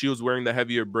 Obviously, she was wearing the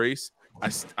heavier brace.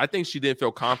 I think she didn't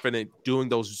feel confident doing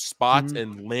those spots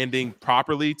and landing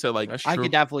properly to like. I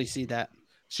could definitely see that.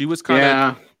 She was kind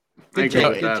of good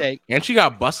take. And she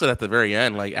got busted at the very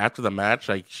end. Like after the match,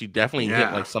 like she definitely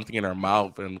hit like something in her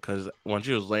mouth, and because when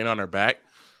she was laying on her back,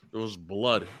 there was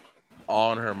blood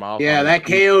all in her mouth. Yeah, that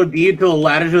KOD to the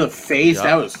ladder to the face,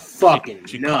 that was fucking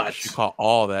nuts. She caught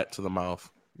all that to the mouth.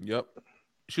 Yep.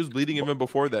 She was bleeding even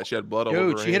before that. She had blood all over her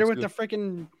hands. She hit her with the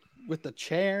freaking the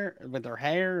chair with her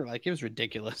hair. Like it was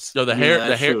ridiculous. No, the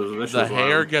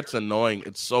hair gets annoying.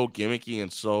 It's so gimmicky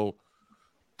and so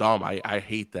dumb. I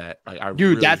hate that. Like, Dude,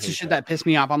 really that's the shit that pissed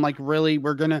me off. I'm like, really?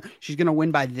 She's gonna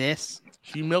win by this?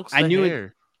 She milks the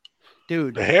hair.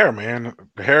 Dude, the hair, man.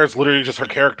 The hair is literally just her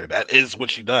character. That is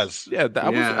what she does. Yeah,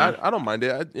 I don't mind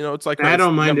it. It's like I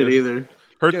don't mind it either.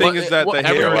 Her thing is that the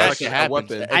hair is like a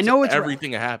weapon. I know it's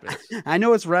everything that happens. I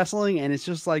know it's wrestling, and it's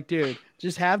just like, dude,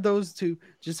 just have those two.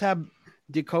 Just have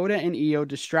Dakota and Io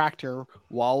distract her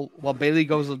while Bayley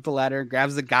goes up the ladder and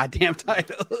grabs the goddamn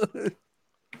title.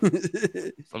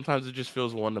 Sometimes it just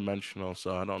feels one-dimensional,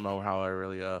 so I don't know how I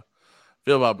really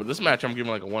feel about it. But this match, I'm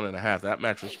giving like a 1.5. That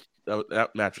match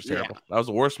was terrible. That was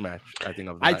the worst match I think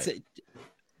of the night. Say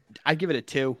I'd give it a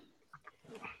 2.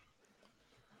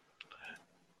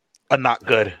 Not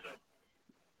good.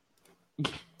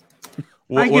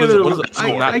 I give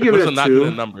it a 2. Good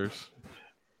in numbers?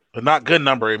 A not good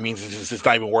number, it means it's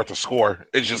not even worth a score.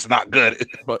 It's just not good.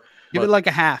 But give it like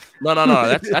a half. No.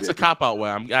 That's a cop out way.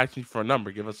 I'm asking for a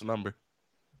number. Give us a number.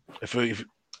 If a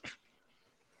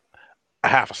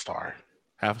half a star.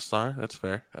 Half a star? That's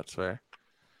fair.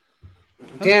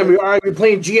 Damn, we're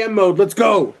playing GM mode. Let's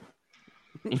go.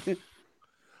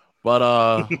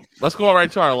 But let's go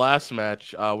right to our last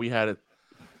match. We had it.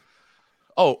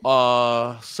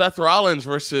 Seth Rollins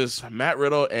versus Matt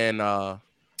Riddle and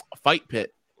Fight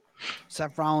Pit.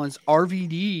 Seth Rollins,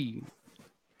 RVD.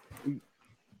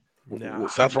 No.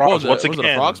 Seth Rollins once again. Was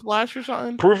it a frog splash or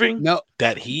something? Proving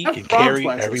that he can carry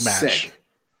every match. Sick.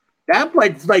 That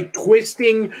like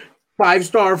twisting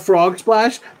 5-star frog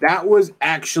splash. That was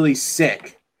actually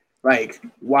sick. Like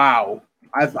wow.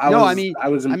 I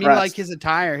was impressed. I mean, like his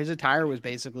attire was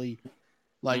basically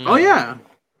like. Oh yeah,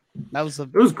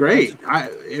 it was great.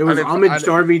 It was homage to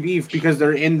RVD because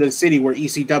they're in the city where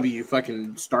ECW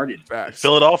fucking started.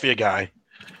 Philadelphia guy.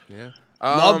 Yeah.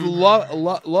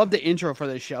 Love the intro for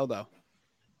this show though.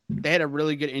 They had a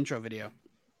really good intro video.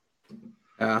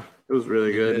 Yeah, it was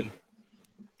really good.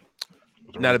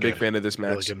 Not a big fan of this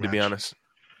match, to be honest.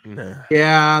 Nah.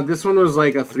 Yeah, this one was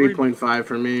like a 3.5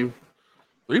 for me.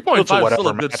 3.5 is still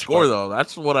a good score, though.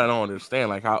 That's what I don't understand.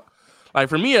 Like how, like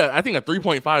for me, I think a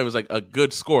 3.5 is like a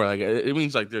good score. Like it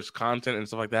means like there's content and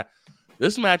stuff like that.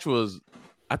 This match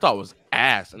I thought was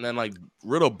ass, and then like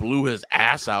Riddle blew his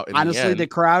ass out. Honestly, the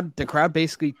crowd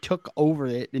basically took over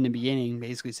it in the beginning,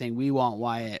 basically saying, "We want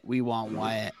Wyatt. We want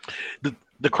Wyatt."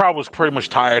 The crowd was pretty much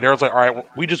tired. They was like, "All right,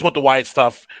 we just want the Wyatt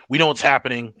stuff. We know what's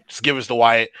happening. Just give us the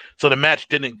Wyatt." So the match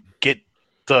didn't get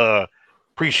the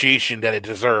appreciation that it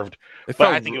deserved.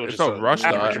 I think it was just an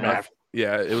average match.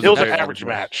 Yeah, it was an average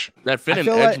match. That Finn and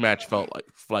Edge match felt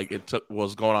like it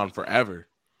was going on forever.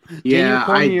 Yeah,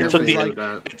 it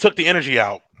took the energy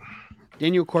out.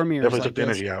 Daniel Cormier is Definitely like took the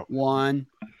energy this. out. 1,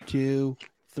 2,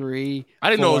 3. I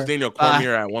didn't know it was 4, Daniel 5.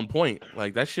 Cormier at one point.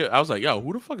 Like that shit. I was like, yo,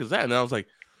 who the fuck is that? And I was like,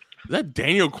 is that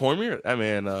Daniel Cormier? That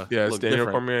man. Yeah, it's Daniel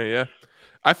Cormier. Yeah.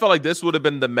 I felt like this would have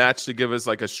been the match to give us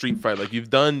like a street fight. Like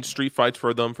you've done street fights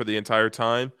for them for the entire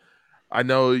time. I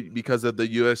know because of the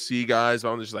UFC guys,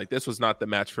 I'm just like, this was not the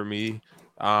match for me.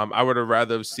 I would have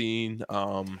rather have seen.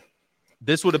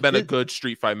 This would have been a good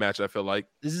street fight match. I feel like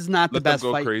this is not the best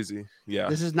fight. Crazy. Yeah,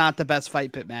 this is not the best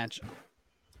fight pit match.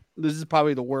 This is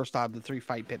probably the worst out of the 3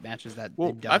 fight pit matches that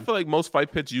they've done. I feel like most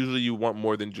fight pits usually you want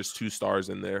more than just 2 stars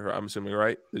in there. I'm assuming,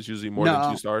 right? There's usually more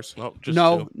than 2 stars. No, just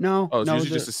no. 2. Oh, it's usually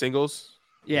just the singles.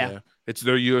 Yeah. It's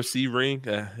their UFC ring.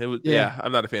 It was. Yeah,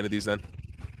 I'm not a fan of these then.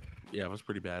 Yeah, it was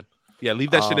pretty bad. Yeah,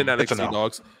 leave that shit in NXT,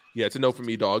 dogs. Yeah, it's a no for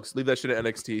me, dogs. Leave that shit in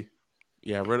NXT.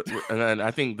 Yeah, and then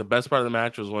I think the best part of the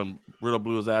match was when Riddle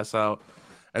blew his ass out,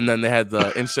 and then they had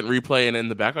the instant replay, and in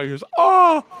the background he was,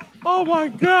 oh my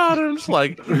god! And I'm just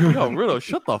like, yo, Riddle,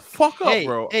 shut the fuck up,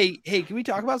 bro. Hey, can we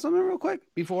talk about something real quick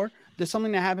before? There's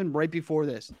something that happened right before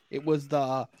this. It was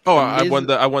the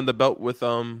I won the belt with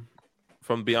from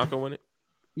Bianca winning.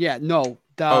 Yeah, no.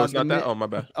 It's not that. Oh, my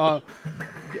bad.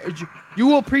 You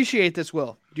will appreciate this,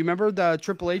 Will. Do you remember the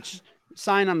Triple H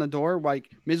sign on the door? Like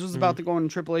Miz was about to go in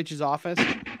Triple H's office.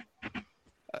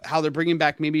 How they're bringing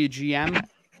back maybe a GM.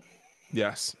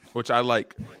 Yes, which I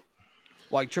like.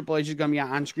 Like Triple H is going to be an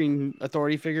on-screen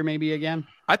authority figure maybe again.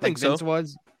 I think so. Vince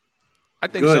was. I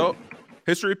think so.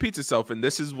 History repeats itself, and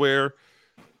this is where,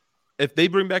 if they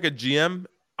bring back a GM,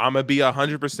 I'm gonna be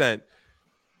 100%.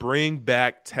 Bring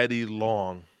back Teddy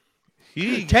Long.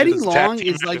 Teddy Long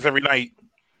is like every night.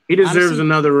 He deserves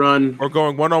another run. Or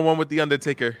going 1-on-1 with the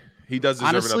Undertaker. He does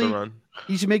deserve another run.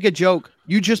 He should make a joke.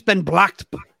 You just been blocked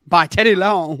by Teddy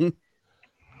Long.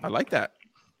 I like that.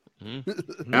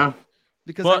 Yeah,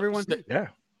 because everyone.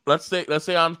 Let's stay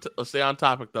on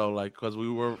topic though, like because we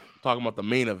were talking about the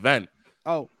main event.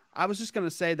 Oh, I was just gonna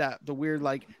say that the weird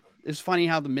it's funny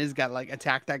how the Miz got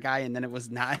attacked that guy and then it was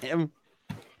not him.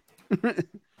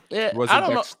 Yeah, was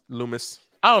it Dex Loomis?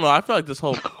 I don't know. I feel like this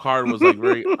whole card was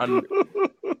very.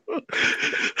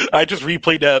 I just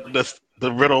replayed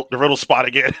the riddle spot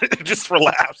again just for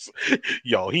laughs.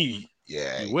 Yo, he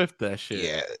whiffed that shit.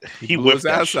 Yeah, he whiffed his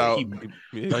ass out. He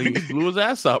blew his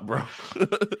ass out, bro.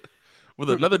 With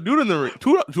another dude in the ring,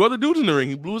 two other dudes in the ring,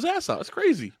 he blew his ass out. It's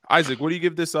crazy. Isaac, what do you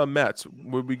give this match?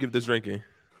 What do we give this ranking?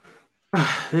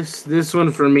 This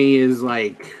one for me is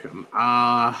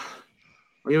I'll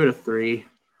give it a 3.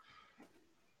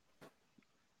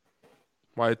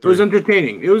 Why 3? It was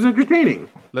entertaining.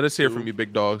 Let us hear from you,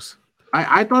 big dogs.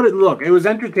 I thought it was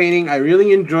entertaining. I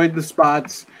really enjoyed the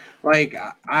spots.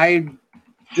 I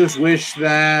just wish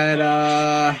that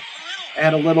I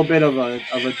had a little bit of a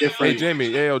different.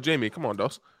 Hey Jamie, come on,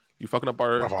 Dos. You fucking up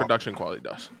our production quality,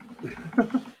 Dos.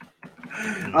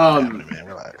 Man,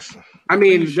 relax. I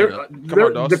mean,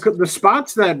 the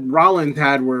spots that Rollins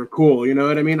had were cool. You know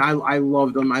what I mean? I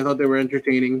loved them. I thought they were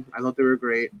entertaining. I thought they were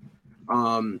great.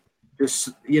 Just,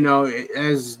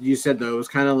 as you said, though, it was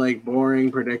kind of boring,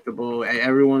 predictable.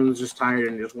 Everyone was just tired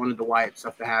and just wanted the Wyatt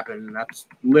stuff to happen. And that's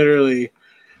literally,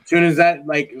 as soon as that,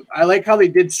 I like how they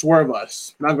did swerve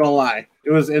us. Not going to lie.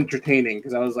 It was entertaining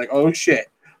because I was like, oh, shit.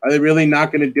 Are they really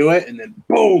not going to do it? And then,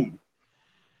 boom.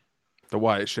 The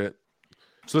Wyatt shit.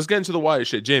 So let's get into the Wyatt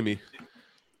shit. Jamie,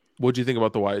 what do you think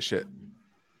about the Wyatt shit?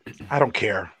 I don't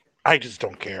care. I just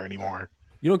don't care anymore.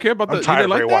 You don't care about I'm tired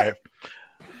of Bray Wyatt.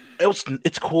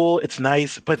 It's cool, it's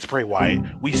nice, but it's Bray Wyatt.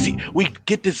 We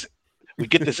get this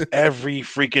every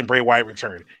freaking Bray Wyatt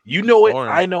return. You know it,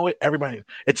 I know it, everybody.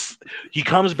 He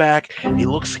comes back,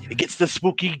 he gets the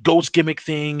spooky ghost gimmick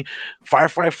thing,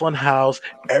 Firefly Fun House,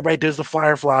 everybody does the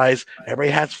fireflies, everybody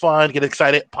has fun, get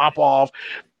excited, pop off.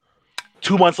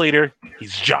 2 months later,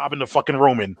 he's jobbing the fucking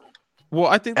Roman. Well,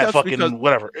 I think that's fucking because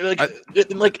whatever.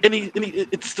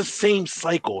 It's the same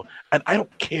cycle, and I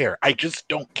don't care. I just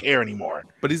don't care anymore.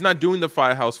 But he's not doing the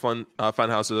Firehouse Fun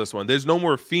House of this one. There's no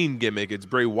more Fiend gimmick. It's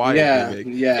Bray Wyatt gimmick.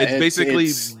 Yeah, it's basically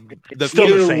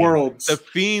the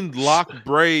Fiend locked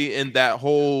Bray in that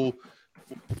whole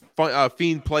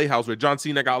Fiend playhouse where John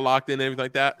Cena got locked in and everything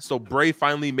like that. So Bray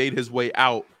finally made his way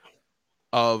out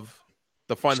of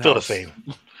the Fun Still House. The same.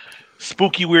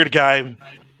 Spooky weird guy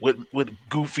with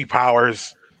goofy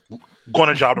powers going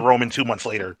to job to Roman 2 months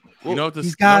later. You know what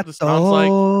this, sounds like?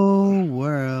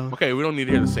 World. Okay, we don't need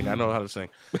to hear to sing. I know how to sing.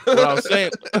 What I was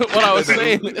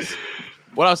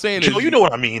saying Joe, is, you know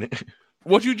what I mean.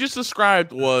 What you just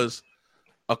described was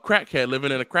a crackhead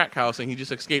living in a crack house, and he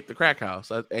just escaped the crack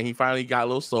house, and he finally got a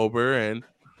little sober. And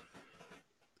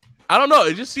I don't know.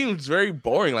 It just seems very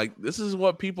boring. Like this is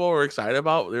what people are excited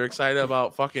about. They're excited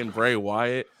about fucking Bray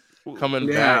Wyatt coming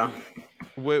back.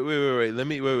 Wait. Let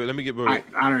me get.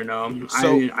 I don't know.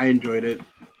 So, I enjoyed it.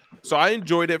 So I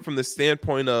enjoyed it from the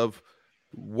standpoint of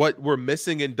what we're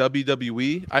missing in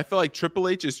WWE. I feel like Triple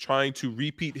H is trying to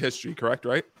repeat history, correct?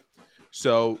 Right?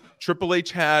 So Triple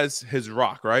H has his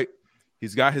Rock, right?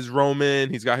 He's got his Roman,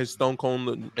 he's got his Stone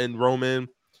Cold and Roman.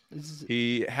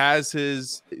 He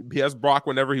has Brock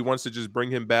whenever he wants to just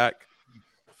bring him back.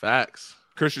 Facts.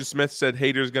 Christian Smith said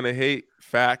haters gonna hate.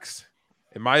 Facts.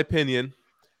 In my opinion,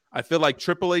 I feel like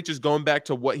Triple H is going back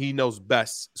to what he knows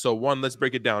best. So let's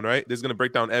break it down, right? This is going to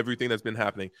break down everything that's been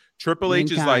happening. Triple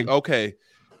H is like, okay,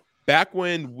 back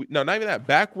when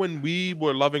we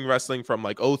were loving wrestling from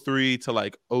like 03 to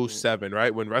like 07,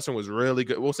 right? When wrestling was really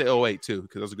good. We'll say 08 too,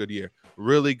 because that was a good year.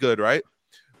 Really good, right?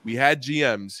 We had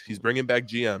GMs. He's bringing back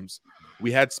GMs.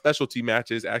 We had specialty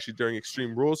matches actually during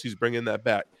Extreme Rules. He's bringing that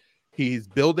back. He's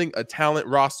building a talent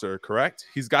roster, correct?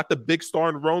 He's got the big star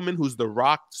in Roman, who's the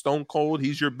Rock, Stone Cold.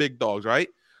 He's your big dogs, right?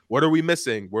 What are we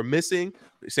missing? We're missing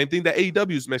the same thing that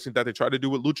AEW is missing that they try to do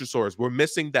with Luchasaurus. We're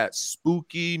missing that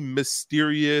spooky,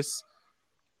 mysterious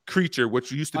creature, which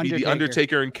used to be the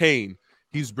Undertaker and Kane.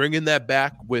 He's bringing that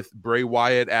back with Bray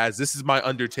Wyatt as this is my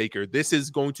Undertaker. This is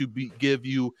going to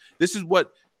this is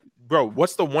what, bro,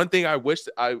 what's the one thing I wish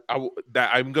that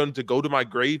I'm going to go to my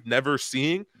grave never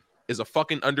seeing? Is a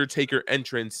fucking Undertaker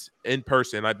entrance in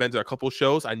person. I've been to a couple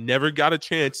shows. I never got a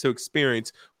chance to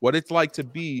experience what it's like to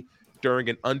be during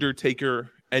an Undertaker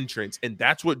entrance, and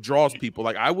that's what draws people.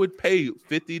 Like I would pay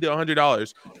 $50 to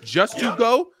 $100 just to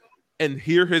go and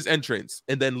hear his entrance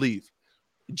and then leave,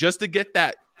 just to get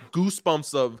that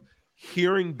goosebumps of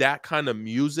hearing that kind of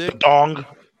music. The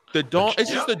dong.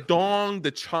 It's just the dong,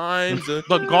 the chimes, the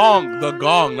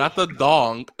gong, not the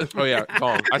dong. Oh yeah,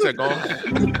 gong. I said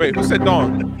gong. Wait, who said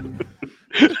dong?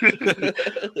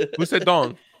 Who said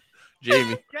dong?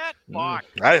 Jamie. I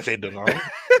didn't say dong.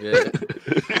 Yeah.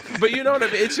 But you know what I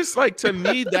mean? It's just like, to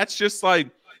me, that's just like,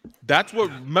 that's what,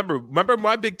 remember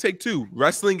my big take too.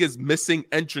 Wrestling is missing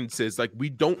entrances. Like we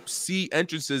don't see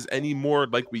entrances anymore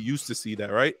like we used to see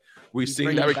that, right? We're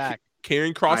seeing that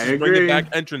Karrion Kross is bringing back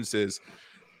entrances.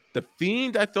 The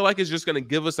Fiend, I feel like, is just going to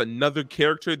give us another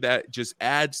character that just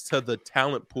adds to the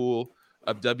talent pool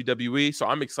of WWE. So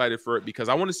I'm excited for it because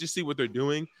I want to just see what they're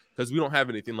doing, because we don't have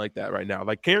anything like that right now.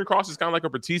 Like Karrion Kross is kind of like a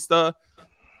Batista.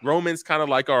 Roman's kind of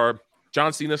like our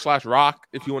John Cena / Rock,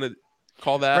 if you want to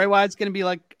call that. Bray Wyatt's going to be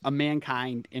like a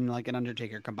Mankind and like an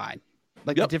Undertaker combined.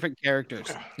 Like the different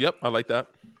characters. Yep, I like that.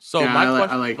 So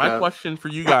my question for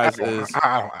you guys is,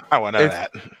 I want to know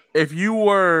that. If you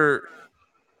were,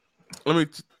 let me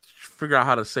figure out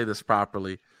how to say this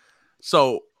properly.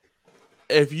 So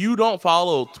if you don't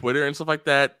follow Twitter and stuff like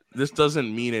that, this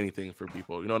doesn't mean anything for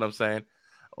people. You know what I'm saying?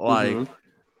 Like,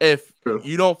 if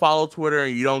you don't follow Twitter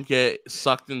and you don't get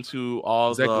sucked into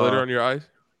all that glitter on your eyes?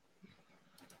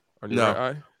 On your right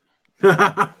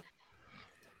eye?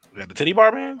 You got the titty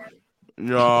bar, man?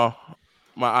 No.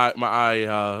 My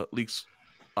eye leaks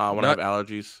when I have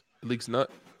allergies. It leaks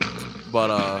nut.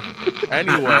 But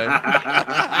anyway.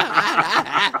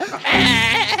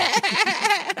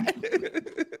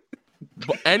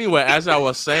 But anyway, as I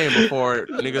was saying before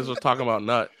niggas was talking about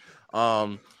nut,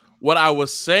 what I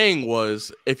was saying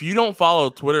was, if you don't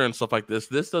follow Twitter and stuff like this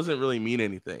doesn't really mean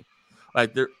anything.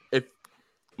 Like, if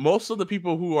most of the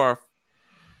people who are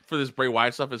for this Bray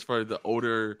Wyatt stuff is for the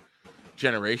older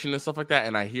generation and stuff like that,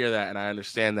 and I hear that and I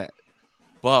understand that.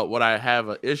 But what I have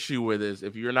an issue with is,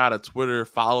 if you're not a Twitter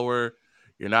follower,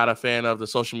 you're not a fan of the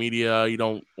social media, you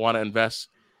don't want to invest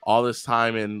all this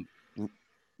time in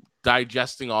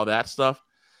digesting all that stuff.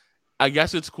 I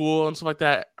guess it's cool and stuff like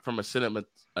that from a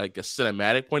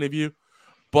cinematic point of view.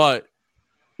 But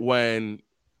when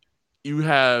you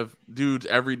have dudes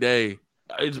every day,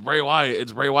 it's Bray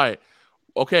Wyatt.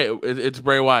 Okay, it's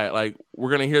Bray Wyatt. Like, we're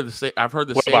gonna hear the same. I've heard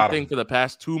the same thing for the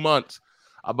past 2 months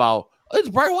about, it's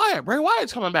Bray Wyatt. Bray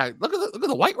Wyatt's coming back. Look at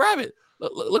the White Rabbit.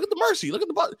 Look at the Mercy. Look at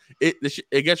the butt.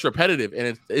 It gets repetitive,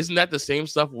 and isn't that the same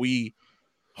stuff we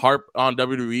harp on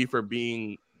WWE for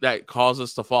being that causes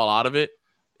us to fall out of it?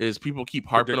 Is people keep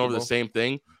harping over the same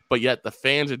thing, but yet the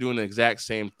fans are doing the exact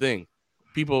same thing.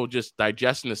 People just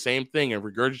digesting the same thing and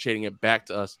regurgitating it back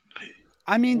to us.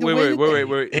 I mean, wait. You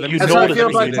guys know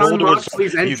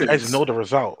the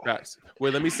result. Guys,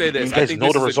 wait, let me say this. You guys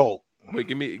know the result. Wait,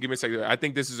 give me a second. I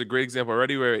think this is a great example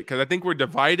already, because I think we're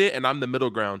divided and I'm the middle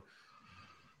ground.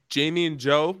 Jamie and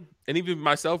Joe, and even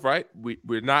myself, right?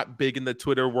 We're not big in the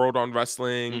Twitter world on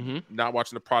wrestling, not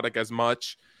watching the product as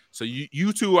much. So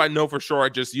you two, I know for sure,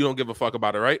 you don't give a fuck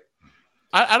about it, right?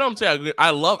 I don't say I agree.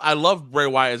 I love Bray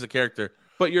Wyatt as a character.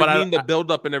 But you're mean the build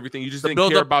up and everything. You just didn't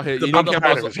care about him. You didn't care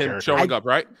about him showing up,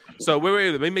 right? So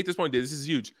wait. Let me make this point. This is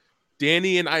huge.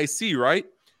 Danny and IC, right?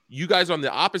 You guys are on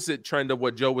the opposite trend of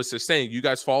what Joe was just saying. You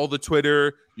guys follow the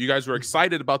Twitter. You guys were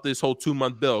excited about this whole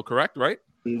 2-month bill, correct? Right?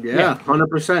 Yeah,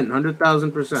 100%,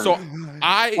 100,000%. So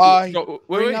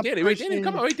wait, Danny,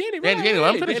 come on, Danny,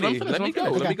 let me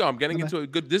go. I'm getting into a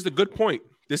good. This is a good point.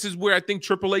 This is where I think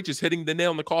Triple H is hitting the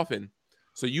nail in the coffin.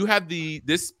 So you have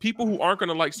this people who aren't going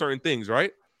to like certain things,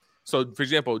 right? So for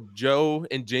example, Joe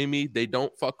and Jamie, they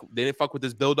didn't fuck with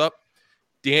this build up.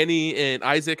 Danny and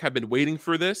Isaac have been waiting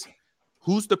for this.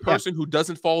 Who's the person who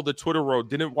doesn't follow the Twitter world,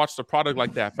 didn't watch the product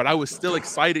like that? But I was still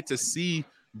excited to see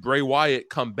Bray Wyatt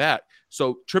come back.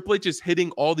 So Triple H is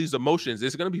hitting all these emotions.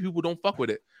 There's going to be people who don't fuck with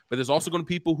it, but there's also going to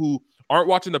be people who aren't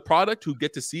watching the product who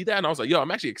get to see that. And I was like, yo, I'm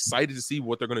actually excited to see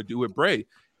what they're going to do with Bray.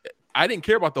 I didn't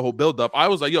care about the whole build-up. I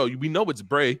was like, yo, we know it's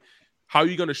Bray. How are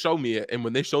you going to show me it? And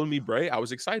when they showed me Bray, I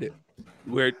was excited.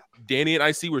 Where Danny and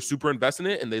IC were super invested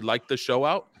in it, and they liked the show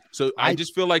out. So I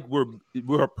just feel like we're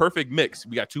a perfect mix.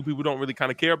 We got two people who don't really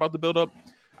kind of care about the build-up.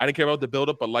 I didn't care about the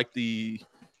build-up, but like the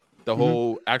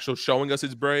whole actual showing us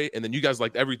it's Bray. And then you guys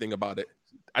liked everything about it.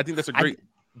 I think that's a great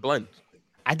blend.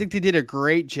 I think they did a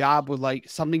great job with like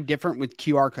something different with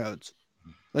QR codes.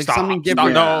 Like stop, something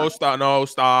different.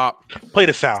 Stop. Play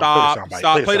the sound.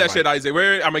 Play that shit, Isaac.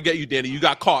 I'm gonna get you, Danny. You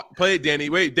got caught. Play it, Danny.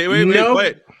 Wait. Play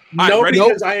it. No,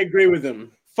 because I agree with him.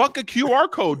 Fuck a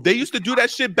QR code. They used to do that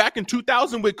shit back in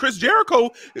 2000 with Chris Jericho.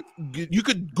 You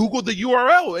could Google the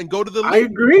URL and go to the link. I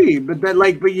agree,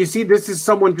 but you see, this is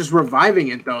someone just reviving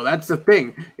it, though. That's the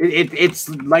thing. It's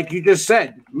like you just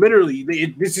said. Literally,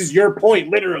 this is your point.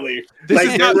 Literally,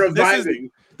 they're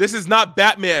reviving. This is not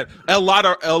Batman.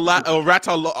 Alara.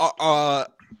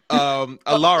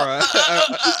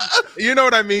 You know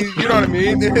what I mean? Using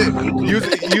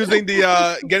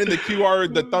the getting the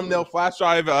QR, the thumbnail flash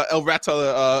drive, El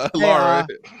Rata Lara.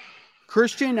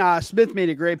 Christian Smith made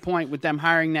a great point with them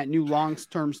hiring that new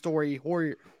long-term story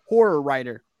horror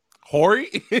writer. Horror.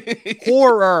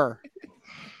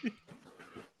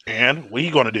 And what are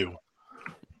you gonna do?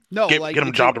 No, get him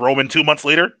a job to Roman 2 months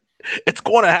later. It's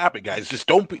going to happen, guys. Just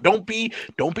don't be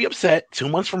upset. 2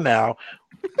 months from now,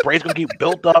 Bray's going to get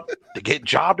built up to get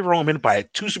job to Roman by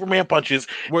 2 Superman punches.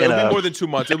 Well, it'll be more than 2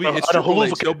 months. It's Triple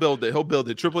H. He'll build it.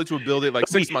 Triple H will build it like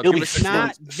 6 months. It'll be 6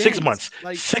 months. 6 months.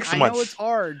 Like, 6 I months. know it's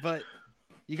hard, but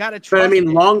you got to try. But I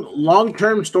mean,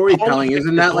 long-term storytelling,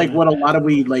 isn't that like what a lot of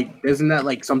isn't that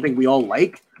like something we all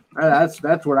like? That's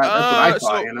what I thought.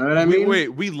 So you know what I mean?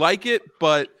 We like it,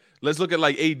 but let's look at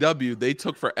like AEW. They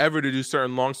took forever to do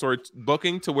certain long story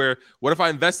booking to where, what if I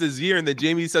invest this year and then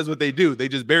Jamie says what they do? They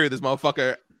just bury this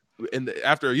motherfucker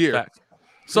after a year.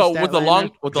 So with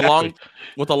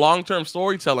the long-term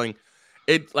storytelling,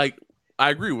 it like I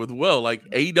agree with Will. Like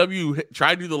AEW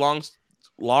tried to do the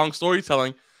long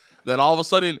storytelling, then all of a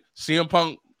sudden CM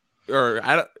Punk or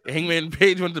Hangman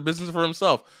Page went to business for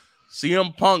himself.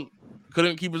 CM Punk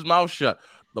couldn't keep his mouth shut.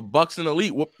 The Bucks and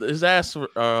Elite whooped his ass for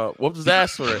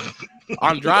it.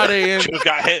 Andrade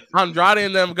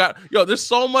and them got there's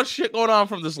so much shit going on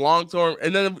from this long term,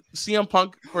 and then CM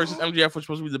Punk versus MJF was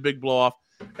supposed to be the big blow off,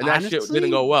 and that shit didn't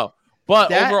go well.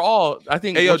 But overall, I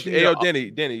think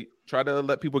Danny, try to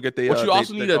let people get their. What you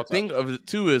also need to think of it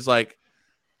too is like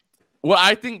what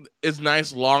I think is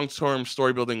nice long term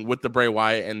story building with the Bray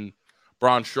Wyatt and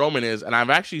Braun Strowman is, and I've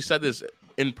actually said this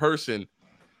in person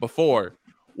before,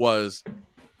 was.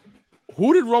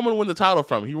 Who did Roman win the title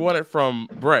from? He won it from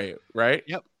Bray, right?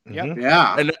 Yep. Mm-hmm.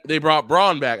 Yeah. And they brought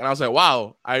Braun back, and I was like,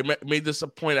 wow. I made this a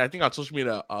point, I think on social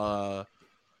media a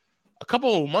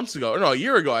couple of months ago. No, a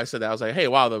year ago I said that. I was like, hey,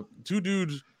 wow, the 2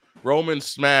 dudes Roman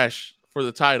smash for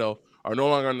the title are no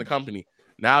longer in the company.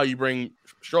 Now you bring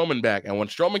Strowman back. And when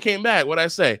Strowman came back, what'd I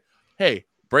say? Hey,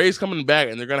 Bray's coming back,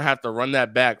 and they're going to have to run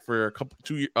that back for a couple,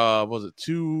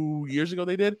 2 years ago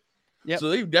they did? Yeah. So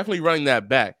they're definitely running that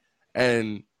back.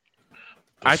 And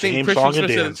I think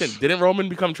Christian Smith didn't Roman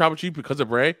become Tribal Chief because of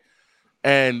Bray,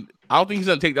 and I don't think he's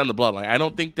gonna take down the Bloodline. I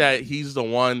don't think that he's the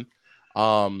one.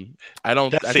 I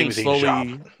think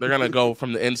slowly they're gonna go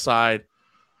from the inside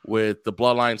with the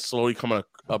Bloodline slowly coming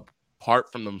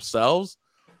apart from themselves.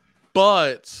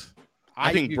 But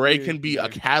I think Bray can be a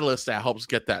catalyst that helps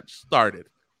get that started.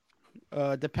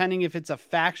 Depending if it's a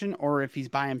faction or if he's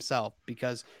by himself,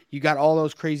 because you got all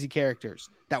those crazy characters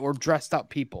that were dressed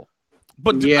up people.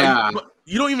 But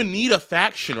you don't even need a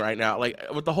faction right now. Like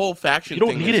with the whole faction, you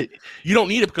don't need it. You don't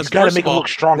need it because you got to make it look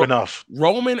strong enough.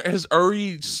 Roman has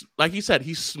already, like he said,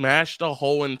 he smashed the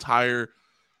whole entire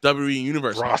WWE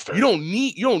universe roster. You don't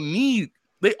need.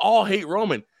 They all hate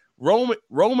Roman.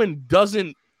 Roman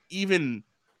doesn't even.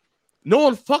 No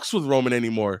one fucks with Roman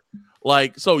anymore.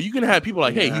 Like, so you can have people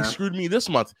like, hey, he screwed me this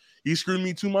month. He screwed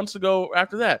me 2 months ago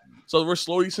after that. So we're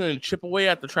slowly going to chip away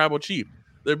at the tribal chief.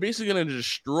 They're basically going to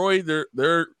destroy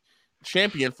their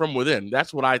champion from within.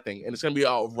 That's what I think. And it's going to be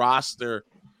a roster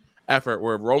effort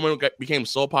where Roman became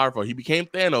so powerful. He became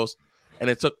Thanos, and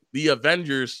it took the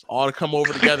Avengers all to come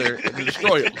over together and to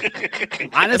destroy him.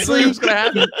 Honestly, it's going to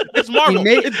happen. It's Marvel.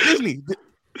 It's Disney.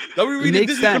 WWE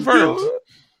Disney confirmed.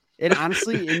 It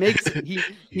honestly, it makes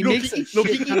he makes a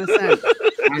shit ton of sense.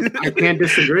 I can't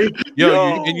disagree.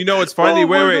 And you know it's funny.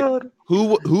 Wait.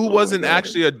 Who wasn't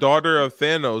actually a daughter of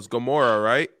Thanos? Gamora,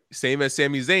 right? Same as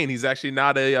Sami Zayn. He's actually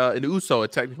not an Uso, a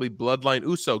technically bloodline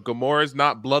Uso. Gamora's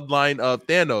not bloodline of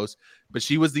Thanos, but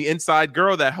she was the inside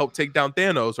girl that helped take down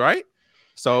Thanos, right?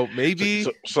 So maybe.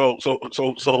 So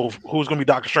who's gonna be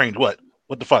Doctor Strange? What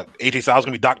the fuck? AJ Styles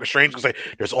gonna be Doctor Strange? Gonna say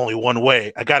there's only one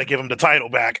way. I gotta give him the title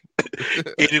back.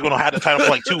 AJ's gonna have the title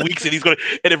for like 2 weeks, and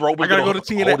then Roman's I gotta go to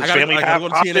TNA. I gotta go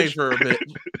to TNA hostage. for a bit.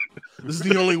 This is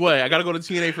the only way. I gotta go to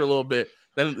TNA for a little bit.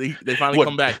 Then they finally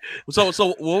come back. So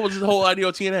what was the whole idea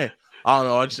of TNA? I don't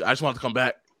know. I just want to come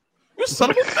back. You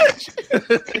son of a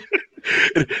bitch.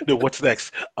 No, what's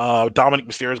next? Dominic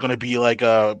Mysterio is gonna be like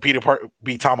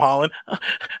be Tom Holland.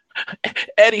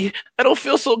 Eddie, I don't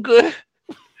feel so good.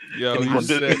 Yo,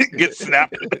 get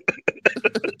snapped.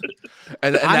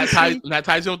 and that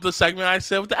ties in with the segment I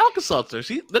said with the Alka-Seltzer.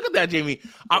 See, look at that, Jamie.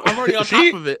 I'm already on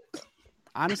top of it.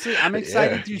 Honestly, I'm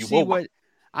excited to see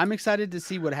I'm excited to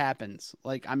see what happens.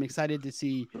 Like, I'm excited to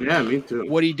see. Yeah, me too.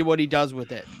 What he does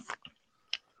with it.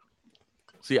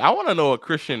 See, I want to know what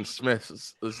Christian Smith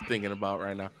is thinking about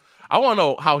right now. I want to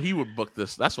know how he would book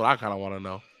this. That's what I kind of want to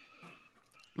know.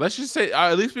 Let's just say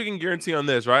at least we can guarantee on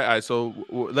this, right? All right, so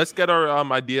let's get our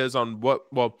ideas on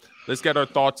let's get our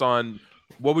thoughts on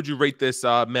what would you rate this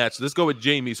match. Let's go with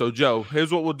Jamie. So Joe, here's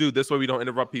what we'll do. This way we don't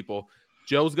interrupt people.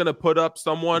 Joe's gonna put up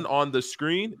someone on the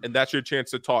screen, and that's your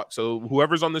chance to talk. So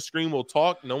whoever's on the screen will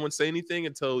talk. No one say anything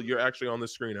until you're actually on the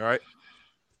screen. All right.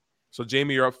 So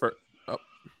Jamie, you're up first. Oh.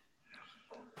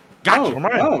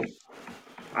 Gotcha. Oh,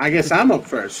 I guess I'm up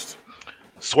first.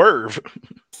 Swerve.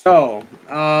 So,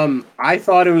 I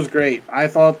thought it was great. I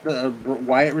thought the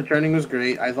Wyatt returning was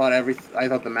great. I thought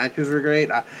the matches were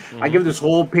great. I give this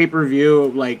whole pay-per-view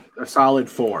like a solid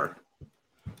 4.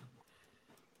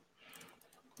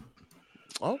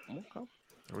 Oh, okay.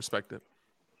 I respect it.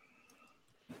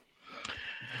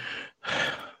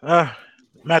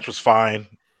 Match was fine.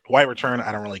 Wyatt return,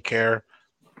 I don't really care.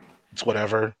 It's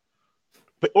whatever.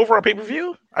 But overall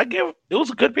pay-per-view, it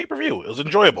was a good pay-per-view. It was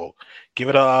enjoyable. Give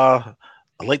it a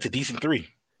late to decent 3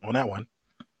 on that one.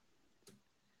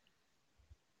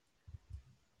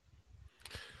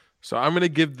 So I'm going to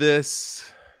give this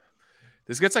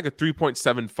gets like a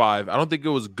 3.75. I don't think it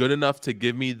was good enough to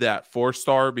give me that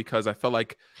 4-star because I felt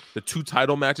like the 2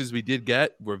 title matches we did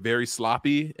get were very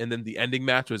sloppy. And then the ending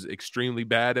match was extremely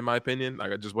bad, in my opinion.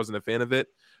 Like, I just wasn't a fan of it.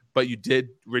 But you did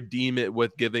redeem it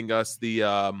with giving us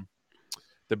the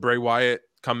Bray Wyatt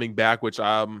coming back, which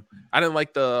I didn't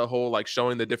like the whole like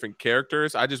showing the different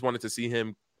characters. I just wanted to see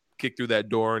him kick through that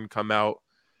door and come out.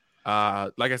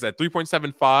 Like I said,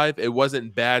 3.75. It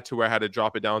wasn't bad to where I had to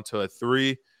drop it down to a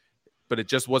 3, but it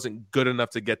just wasn't good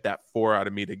enough to get that 4 out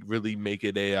of me to really make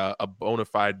it a bona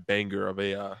fide banger of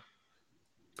a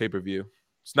pay-per-view.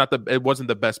 It wasn't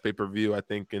the best pay-per-view, I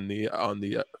think, of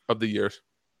the years.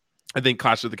 I think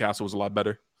Clash of the Castle was a lot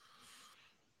better.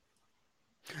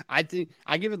 I think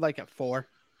I give it like a 4.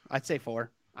 I'd say 4.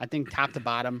 I think top to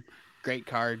bottom, great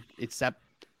card, except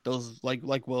those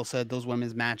like Will said, those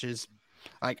women's matches.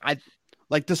 Like I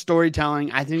like the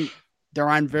storytelling. I think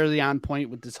they're very on point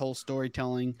with this whole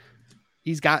storytelling.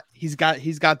 He's got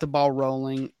the ball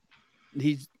rolling.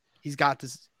 He's got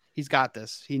this. He's got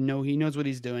this. He knows what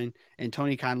he's doing. And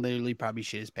Tony Khan literally probably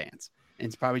shit his pants. And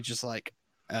it's probably just like,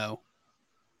 oh.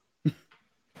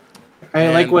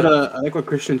 I like what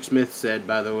Christian Smith said,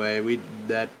 by the way.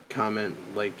 That comment,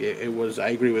 like it was, I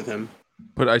agree with him.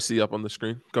 Put IC up on the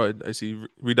screen. Go ahead, IC,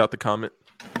 read out the comment.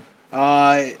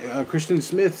 Christian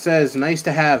Smith says, nice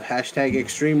to have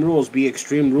 #Extreme Rules be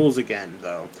Extreme Rules again,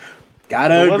 though.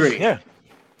 Gotta agree. Yeah.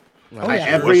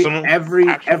 Every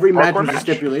match was a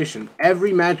stipulation.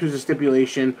 Every match was a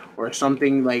stipulation or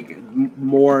something like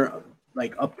more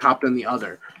like up top than the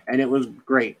other. And it was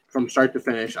great from start to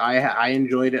finish. I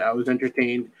enjoyed it. I was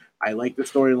entertained. I liked the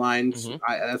storylines.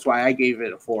 Mm-hmm. That's why I gave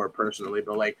it a 4 personally.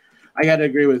 But like, I got to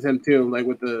agree with him too. Like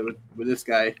with this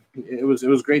guy, it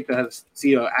was great to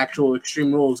see an actual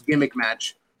Extreme Rules gimmick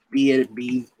match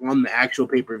be on the actual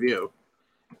pay-per-view.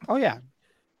 Oh yeah.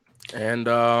 And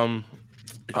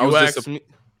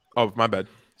Oh, my bad.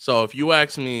 So if you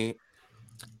ask me,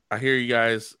 I hear you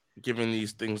guys giving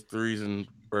these things 3s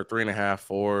or 3.5,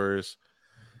 4s.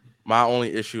 My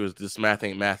only issue is this math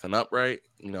ain't mathing up right.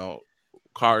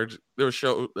 Cards.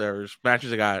 There's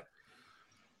matches I got.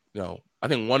 I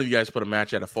think one of you guys put a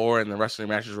match at a 4, and the rest of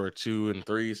the matches were 2 and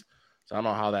 3s. So I don't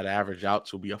know how that averaged out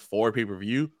to be a 4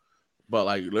 pay-per-view. But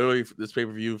like literally, this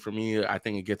pay-per-view for me, I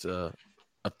think it gets a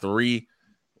 3.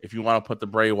 If you want to put the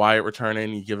Bray Wyatt return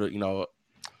in, you give it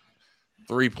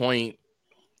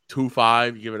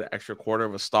 3.25. You give it an extra quarter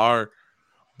of a star.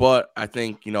 But I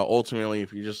think ultimately,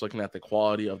 if you're just looking at the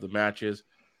quality of the matches,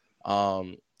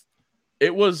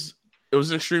 it was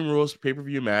an Extreme Rules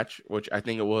pay-per-view match, which I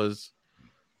think it was.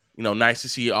 Nice to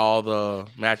see all the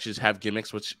matches have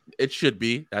gimmicks, which it should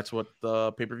be. That's what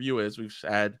the pay-per-view is. We've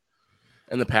had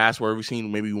in the past where we've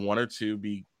seen maybe 1 or 2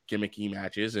 be gimmicky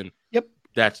matches, and yep,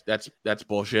 that's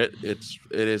bullshit. It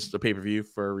is the pay-per-view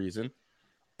for a reason.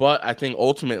 But I think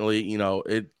ultimately,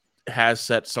 it has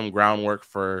set some groundwork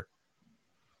for.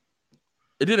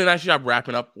 It did a nice job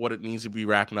wrapping up what it needs to be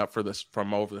wrapping up for this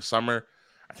from over the summer.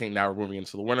 I think now we're moving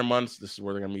into the winter months. This is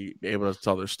where they're going to be able to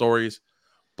tell their stories.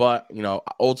 But,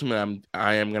 ultimately,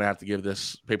 I am going to have to give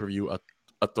this pay-per-view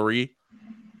a 3.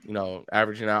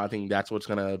 Averaging out, I think that's what's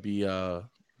going to be a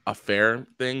fair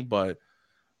thing. But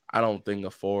I don't think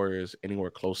a 4 is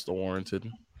anywhere close to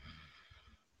warranted.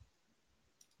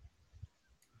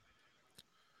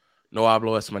 No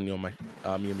hablo español, mi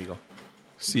amigo.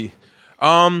 See.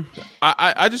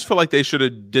 I just feel like they should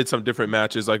have did some different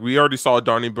matches. Like we already saw a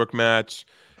Donnybrook match.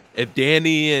 If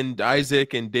Danny and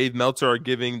Isaac and Dave Meltzer are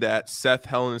giving that Seth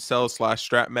Hell in a Cell /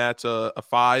 strap match a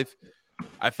 5,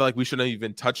 I feel like we shouldn't have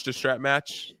even touched the strap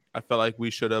match. I feel like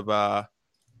we should have.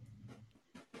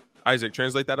 Isaac,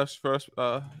 translate that for us,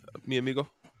 mi amigo.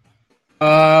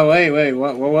 Wait.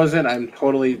 What was it? I'm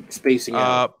totally spacing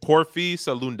out. Porfi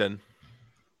Salunden.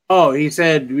 Oh, he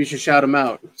said we should shout him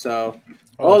out. So,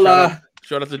 hola.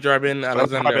 Shout out to Jarbin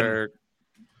Alexander.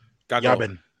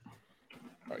 Yabin.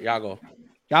 Yago.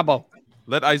 Yabo.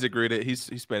 Let Isaac read it. He's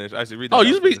Spanish. Isaac, read it. Oh,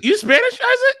 you Spanish,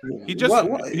 Isaac? He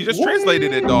just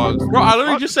translated it, dogs. Bro, I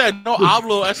literally just said no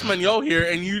hablo español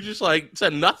here, and you just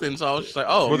said nothing. So I was just like,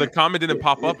 oh. Well, the comment didn't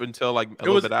pop up until a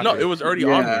little bit after. No, it was already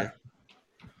on here.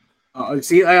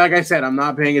 See, like I said, I'm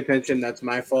not paying attention. That's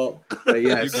my fault. But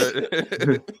yes,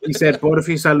 he said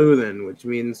 "Porfi saluden," which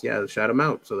means shout him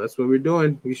out. So that's what we're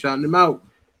doing. We're shouting him out.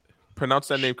 Pronounce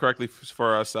that name correctly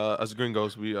for us as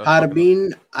gringos.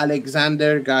 Harbin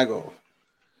Alexander Gago.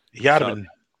 Yadman.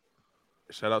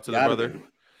 Shout out to the brother.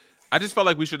 I just felt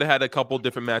like we should have had a couple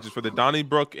different matches for the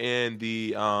Donnybrook and the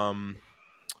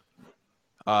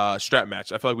strap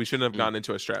match. I feel like we shouldn't have gotten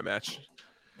into a strap match.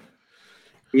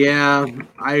 Yeah,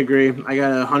 I agree. I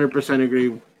got 100%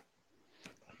 agree.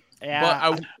 Yeah,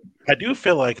 but I do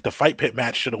feel like the Fight Pit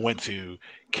match should have went to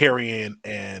Karrion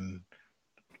and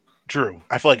Drew.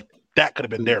 I feel like that could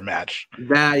have been their match.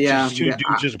 Just two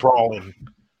dudes just brawling.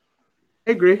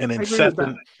 I agree. And then Seth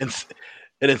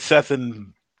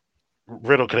and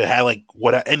Riddle could have had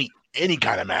any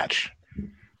kind of match.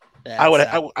 I would have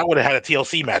had a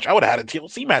TLC match. I would have had a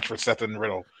TLC match for Seth and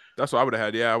Riddle. That's what I would have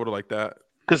had. Yeah, I would have liked that.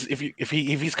 Because if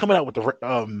he's coming out with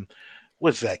the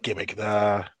what's that gimmick?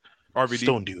 The RVD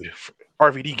Stone Dude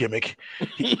RVD gimmick.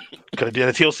 He could have did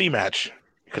a TLC match.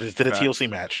 TLC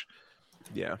match.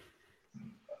 Yeah.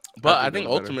 But I think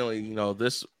ultimately,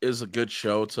 this is a good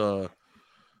show to,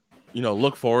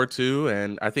 look forward to.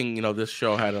 And I think, this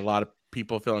show had a lot of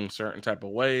people feeling certain type of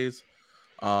ways.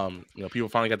 People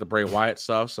finally got the Bray Wyatt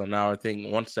stuff. So now I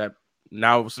think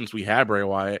since we had Bray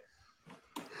Wyatt,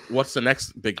 what's the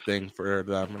next big thing for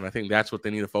them? And I think that's what they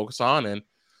need to focus on. And,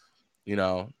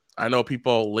 I know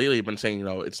people lately have been saying,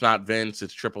 it's not Vince,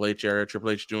 it's Triple H era.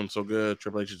 Triple H doing so good.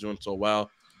 Triple H is doing so well.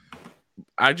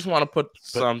 I just want to put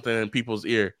something in people's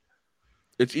ear.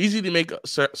 It's easy to make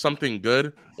something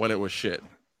good when it was shit.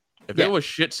 If it was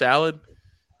shit salad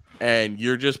and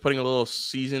you're just putting a little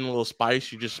season, a little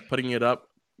spice, you're just putting it up,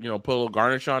 put a little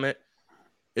garnish on it.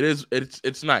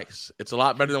 It's nice. It's a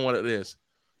lot better than what it is.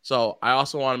 So I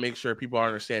also want to make sure people are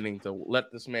understanding to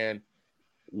let this man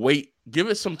wait, give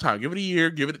it some time, give it a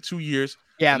year, give it 2 years.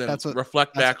 Yeah, and then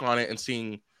reflect back on it and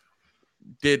seeing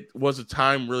was the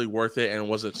time really worth it and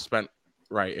was it spent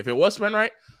right? If it was spent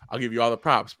right, I'll give you all the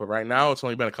props. But right now, it's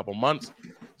only been a couple months.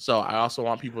 So I also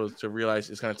want people to realize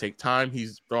it's going to take time.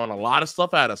 He's throwing a lot of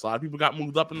stuff at us. A lot of people got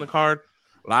moved up in the card.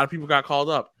 A lot of people got called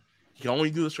up. He can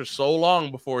only do this for so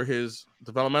long before his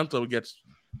developmental gets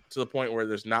to the point where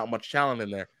there's not much talent in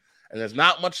there. And there's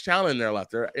not much talent in there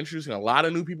left. They're introducing a lot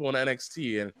of new people in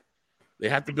NXT, and they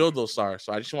have to build those stars.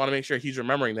 So I just want to make sure he's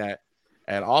remembering that.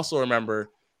 And also remember,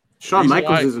 Shawn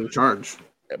Michaels is in charge.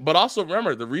 But also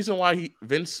remember, the reason why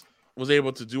Vince was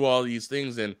able to do all these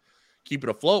things and keep it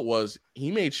afloat was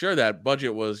he made sure that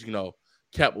budget was,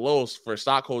 kept low for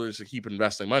stockholders to keep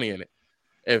investing money in it.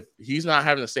 If he's not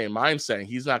having the same mindset,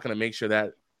 he's not going to make sure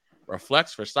that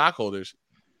reflects for stockholders.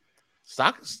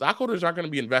 Stockholders aren't going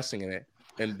to be investing in it.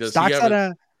 And does stock's he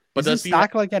ever, is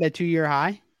stock like at a 2-year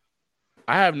high?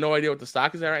 I have no idea what the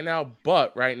stock is at right now,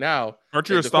 but right now, aren't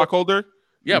you a stockholder?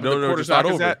 Yeah, but the quarter's not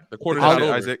over. The quarter's not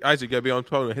over. Isaac, you gotta be on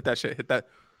phone. Hit that shit. Hit that.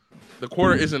 The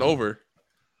quarter isn't over.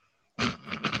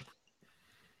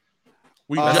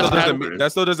 That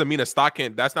still doesn't mean a stock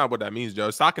can't. That's not what that means,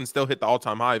 Joe. Stock can still hit the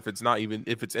all-time high if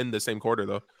it's in the same quarter,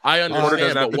 though. I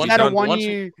understand, but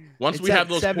once we have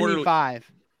those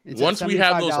 75. Once we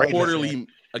have those quarterly,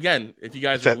 again, if you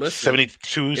guys are listening,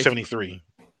 72, 73.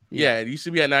 Yeah, it used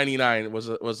to be at 99. It was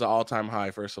the all-time high,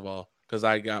 first of all, because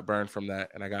I got burned from that,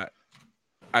 and I got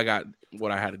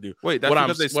what I had to do. Wait, that's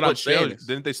because they split shares.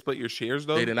 Didn't they split your shares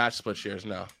though? They did not split shares.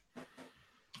 No,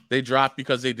 they dropped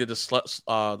because they did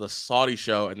the Saudi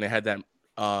show, and they had that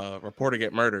reporter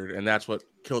get murdered, and that's what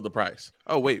killed the price.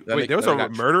 Oh wait, there was a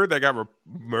murder that got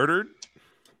murdered.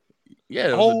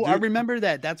 Yeah. I remember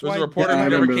that. That's why the reporter who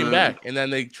never came back, and then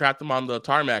they trapped him on the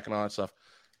tarmac and all that stuff.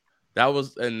 That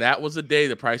was the day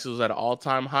the price was at an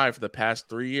all-time high for the past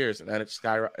 3 years, and then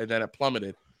it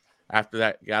plummeted. After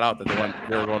that got out, that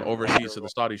they were going overseas to the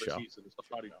Saudi show.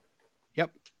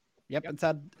 Yep.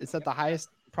 It's at the highest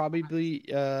probably.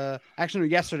 Actually,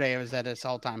 yesterday it was at its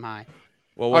all-time high.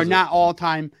 Or not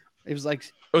all-time. It was like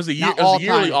it was a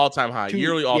yearly all-time high.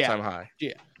 Yearly all-time high.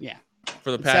 Yeah.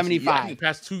 For the past 75.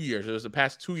 Past 2 years, it was the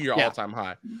past 2-year all-time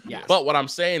high. Yeah. But what I'm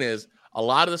saying is, a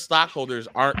lot of the stockholders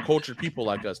aren't cultured people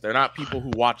like us. They're not people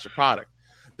who watch the product.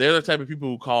 They're the type of people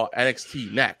who call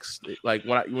NXT next. Like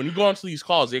when you go onto these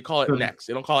calls, they call it next.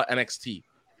 They don't call it NXT.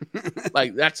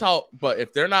 Like that's how. But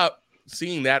if they're not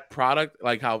seeing that product,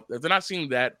 if they're not seeing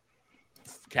that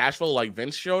cash flow like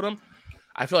Vince showed them,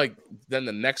 I feel like then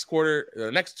the next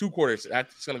 2 quarters,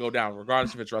 that's going to go down,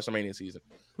 regardless if it's WrestleMania season.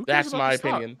 That's my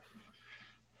opinion.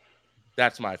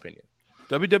 That's my opinion.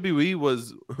 WWE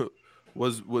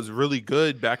was really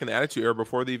good back in the Attitude Era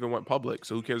before they even went public.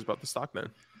 So who cares about the stock then?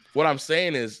 What I'm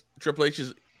saying is Triple H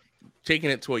is taking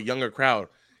it to a younger crowd.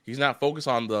 He's not focused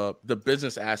on the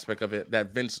business aspect of it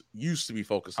that Vince used to be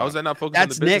focused on. How is that not focused on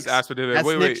the business aspect of it? That's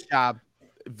Nick's job.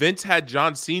 Vince had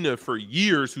John Cena for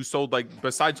years, who sold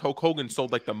besides Hulk Hogan,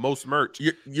 sold the most merch.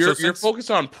 You're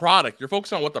focused on product. You're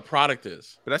focused on what the product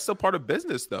is. But that's still part of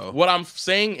business, though. What I'm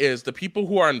saying is the people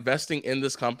who are investing in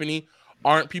this company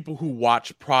aren't people who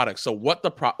watch products. So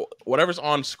whatever's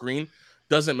on screen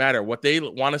doesn't matter. What they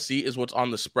want to see is what's on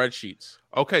the spreadsheets.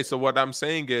 Okay, so what I'm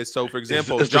saying is, for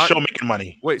example, it's the show making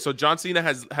money. Wait, so John Cena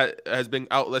has been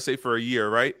out, let's say, for a year,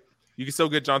 right? You can still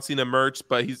get John Cena merch,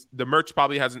 but the merch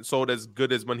probably hasn't sold as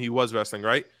good as when he was wrestling,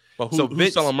 right? But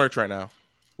who's selling merch right now?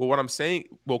 Well, what I'm saying,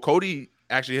 Cody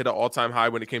actually hit an all-time high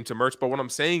when it came to merch, but what I'm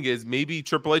saying is maybe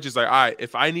Triple H is like, all right,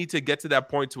 if I need to get to that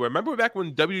point to where, remember back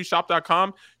when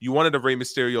WWEshop.com, you wanted a Rey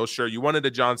Mysterio shirt, you wanted a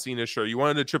John Cena shirt, you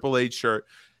wanted a Triple H shirt.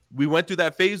 We went through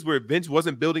that phase where Vince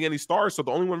wasn't building any stars, so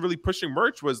the only one really pushing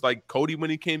merch was Cody when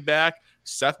he came back,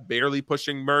 Seth barely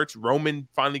pushing merch, Roman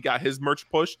finally got his merch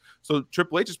push. So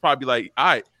Triple H is probably like, all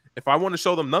right, if I want to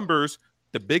show them numbers,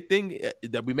 the big thing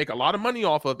that we make a lot of money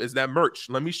off of is that merch.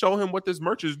 Let me show him what this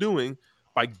merch is doing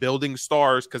by building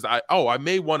stars, because I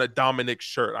may want a Dominic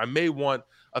shirt, I may want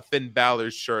a Finn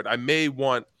Balor shirt, I may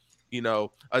want a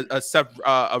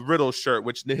Riddle shirt,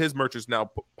 which his merch is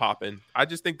now popping. I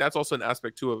just think that's also an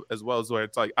aspect too, as well, as where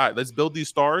it's like, all right, let's build these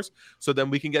stars so then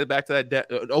we can get back to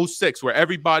that 06 where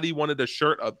everybody wanted a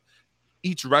shirt of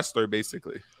each wrestler,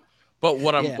 basically. But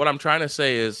what I'm trying to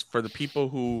say is, for the people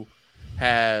who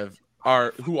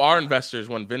are investors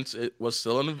when Vince was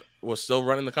still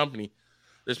running the company,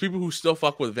 there's people who still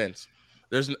fuck with Vince.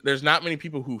 There's not many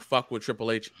people who fuck with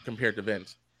Triple H compared to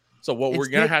Vince. So we're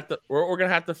gonna have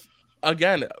to.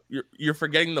 Again, you're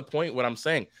forgetting the point. What I'm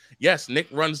saying, yes, Nick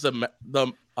runs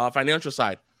the financial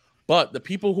side, but the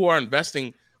people who are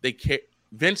investing, they care.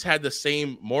 Vince had the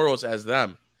same morals as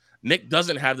them. Nick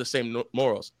doesn't have the same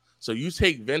morals. So you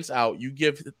take Vince out, you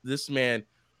give this man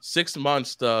 6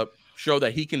 months to show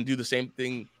that he can do the same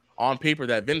thing on paper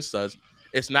that Vince does.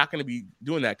 It's not going to be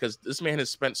doing that, because this man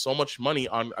has spent so much money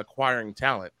on acquiring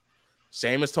talent.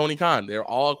 Same as Tony Khan, they're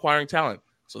all acquiring talent.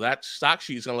 So that stock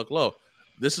sheet is going to look low.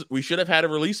 We should have had a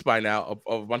release by now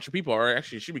of a bunch of people, or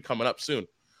actually it should be coming up soon.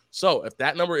 So if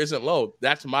that number isn't low,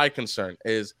 that's my concern,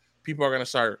 is people are going to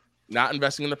start not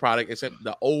investing in the product. Except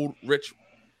the old rich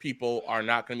people are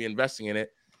not going to be investing in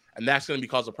it. And that's going to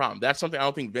cause a problem. That's something I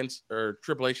don't think Vince or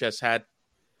Triple H has had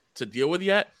to deal with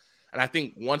yet. And I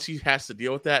think once he has to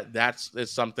deal with that, that's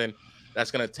something that's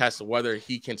going to test whether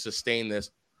he can sustain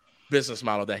this business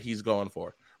model that he's going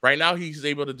for. Right now, he's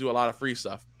able to do a lot of free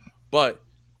stuff. But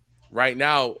right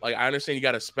now, like I understand you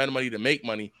got to spend money to make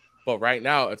money. But right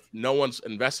now, if no one's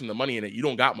investing the money in it, you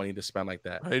don't got money to spend like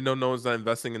that. I didn't know no one's not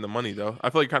investing in the money, though.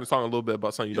 I feel like you're kind of talking a little bit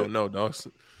about something you don't know, dogs.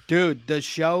 Dude, the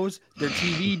shows, their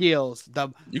TV deals,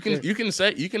 you can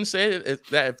say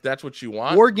that if that's what you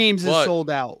want. War Games is sold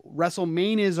out.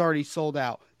 WrestleMania is already sold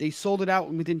out. They sold it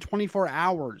out within 24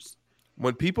 hours.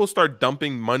 When people start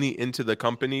dumping money into the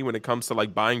company when it comes to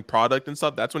like buying product and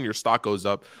stuff, that's when your stock goes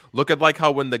up. Look at like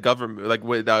how when the government, like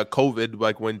with COVID,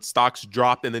 like when stocks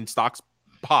dropped and then stocks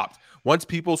popped. Once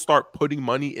people start putting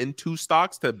money into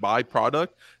stocks to buy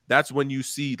product, that's when you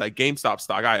see like GameStop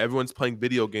stock. Everyone's playing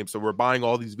video games, so we're buying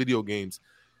all these video games.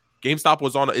 GameStop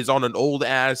is on an old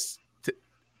ass,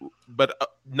 but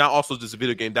not also just a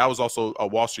video game. That was also a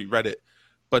Wall Street Reddit.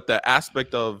 But the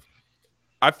aspect of,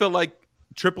 I feel like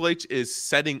Triple H is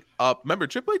setting up. Remember,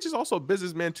 Triple H is also a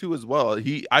businessman too as well.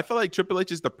 I feel like Triple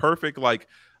H is the perfect, like,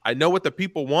 I know what the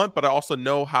people want, but I also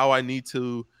know how I need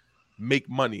to make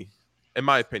money, in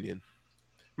my opinion.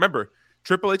 Remember,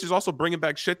 Triple H is also bringing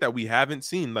back shit that we haven't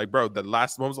seen. Like, bro, when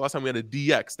was the last time we had a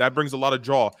DX? That brings a lot of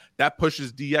draw. That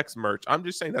pushes DX merch. I'm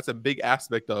just saying that's a big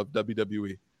aspect of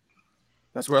WWE.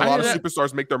 That's where a lot of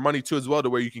superstars make their money too as well, to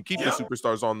where you can keep the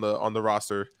superstars on the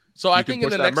roster. So I think in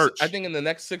the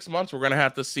next 6 months we're gonna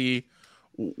have to see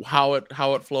how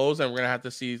it flows, and we're gonna have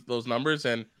to see those numbers.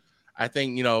 And I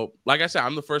think, you know, like I said,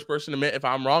 I'm the first person to admit if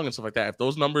I'm wrong and stuff like that. If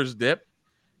those numbers dip,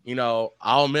 you know,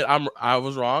 I'll admit I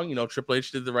was wrong. You know, Triple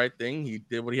H did the right thing. He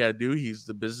did what he had to do. He's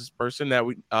the business person that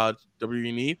we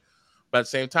WWE need. But at the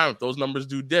same time, if those numbers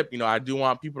do dip, you know, I do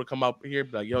want people to come up here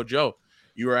and be like, "Yo, Joe,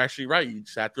 you were actually right. You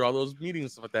sat through all those meetings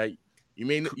and stuff like that. You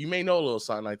may know a little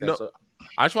something like that." No. So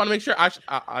I just want to make sure. I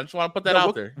just want to put that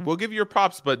out there. We'll give you your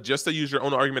props, but just to use your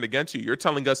own argument against you, you're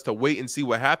telling us to wait and see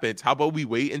what happens. How about we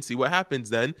wait and see what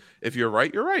happens then? If you're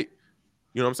right, you're right.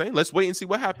 You know what I'm saying? Let's wait and see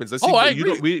what happens. Let's see. I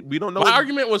agree. We don't know. My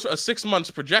argument was a 6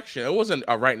 months projection. It wasn't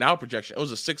a right now projection. It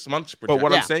was a 6 months projection. But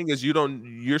what I'm saying is,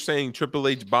 you're saying Triple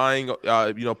H buying,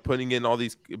 putting in all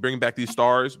these, bringing back these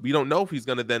stars. We don't know if he's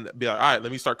gonna then be like, all right,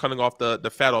 let me start cutting off the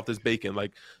fat off this bacon.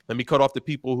 Like, let me cut off the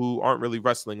people who aren't really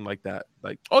wrestling like that.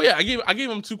 Like, oh yeah, I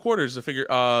gave him 2 quarters to figure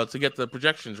to get the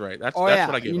projections right. That's what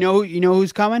I gave. You know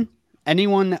who's coming?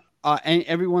 Everyone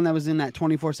that was in that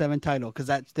 24/7 title, because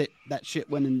that shit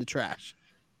went in the trash.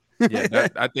 Yeah,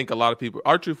 I think a lot of people,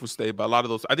 R-Truth will stay, but a lot of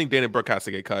those, I think Dana Brooke has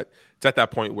to get cut. It's at that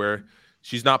point where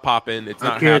she's not popping. It's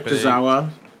not happening.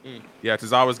 Tozawa. Yeah,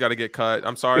 Tozawa's got to get cut.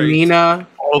 I'm sorry.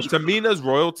 Tamina's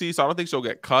royalty, so I don't think she'll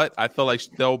get cut. I feel like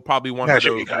they'll probably want her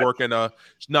to work in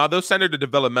they'll send her to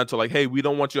developmental. Like, hey, we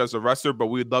don't want you as a wrestler, but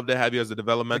we'd love to have you as a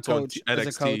developmental in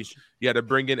NXT. Yeah, to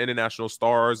bring in international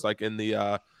stars like in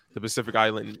the Pacific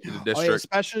Island in the district.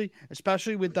 Oh, yeah,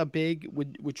 especially with the big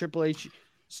with Triple H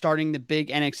starting the big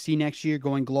NXT next year,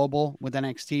 going global with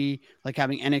NXT, like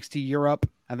having NXT Europe,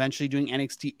 eventually doing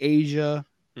NXT Asia,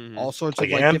 all sorts of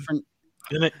like different.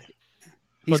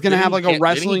 He's gonna have like a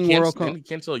wrestling World Cup. Didn't he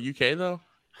cancel UK though?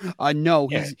 No,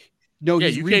 he's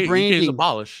rebranding. UK is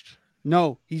abolished.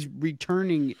 No, he's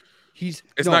returning. It's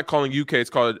not calling UK. It's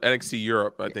called NXT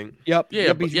Europe, I think. Yep. He's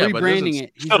rebranding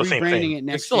it. He's rebranding it next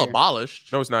year. It's still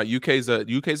abolished. No, it's not. UK's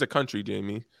a country,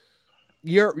 Jamie.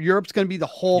 Europe's going to be the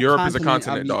whole. Europe is a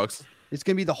continent, dogs. It's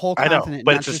going to be the whole continent. I know,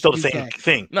 but it's still the same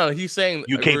thing. No, he's saying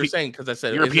UK. We were saying because I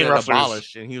said European wrestlers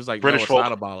abolished, and he was like, British no, it's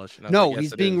not abolished. No, like,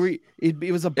 he's being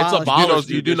it was abolished. It's abolished.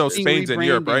 You do know Spain's in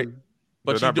Europe, right?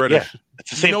 But they're not British. Yeah,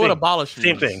 it's the same thing. What abolished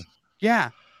means? Same thing.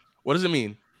 Yeah. What does it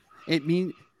mean? It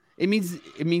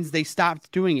means they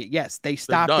stopped doing it. Yes, they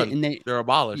stopped it, and they're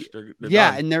abolished. They're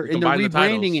done. And they're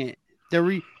rebranding it. They're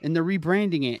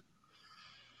rebranding it.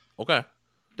 Okay.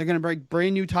 They're gonna break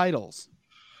brand new titles.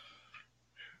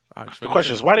 The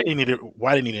question is, why didn't he need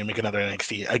to make another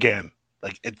NXT again?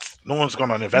 Like, it's no one's going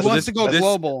to invest. He wants to go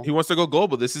global. He wants to go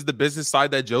global. This is the business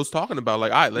side that Joe's talking about.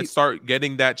 Like, all right, let's start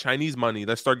getting that Chinese money.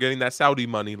 Let's start getting that Saudi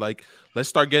money. Like, let's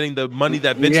start getting the money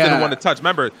that Vince didn't want to touch.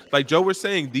 Remember, like Joe was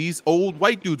saying, these old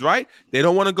white dudes, right? They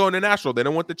don't want to go international. They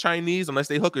don't want the Chinese unless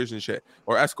they hookers and shit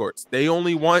or escorts. They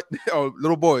only want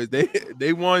little boys.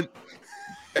 They want.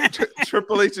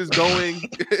 Triple H is going.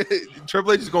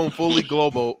 Triple H is going fully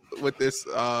global with this.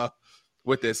 I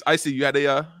see you had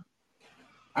a.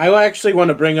 I actually want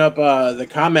to bring up the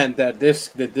comment that this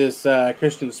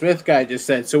Christian Smith guy just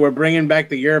said. So we're bringing back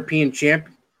the European champ.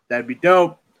 That'd be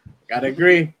dope. Gotta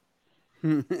agree.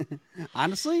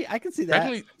 Honestly, I can see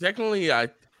that. Technically,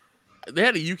 they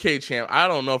had a UK champ. I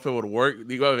don't know if it would work.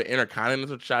 You go have an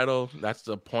intercontinental title. That's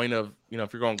the point of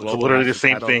if you're going global. It's literally the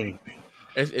same thing.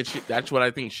 That's what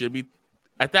I think should be.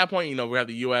 At that point, we have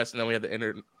the US and then we have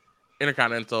the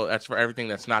intercontinental. That's for everything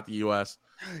that's not the US.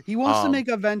 He wants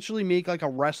to eventually make like a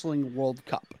wrestling World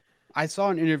Cup. I saw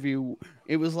an interview.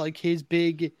 It was like his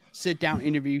big sit down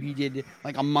interview he did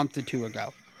like a month or two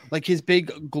ago. Like his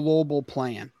big global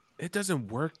plan. It doesn't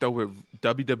work though with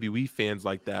WWE fans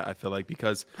like that. I feel like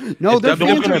because no, they're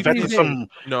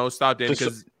stop, Dan.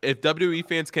 Because if WWE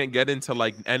fans can't get into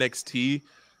like NXT,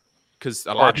 because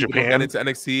a lot of people don't get into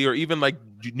NXT or even like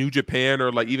New Japan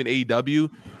or like even AEW,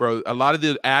 bro. A lot of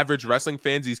the average wrestling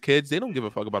fans, these kids, they don't give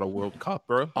a fuck about a World Cup,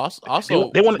 bro.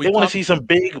 Also, they want to see some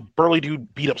big burly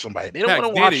dude beat up somebody. They don't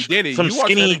want to watch some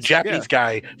skinny Japanese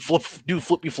guy do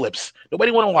flippy flips.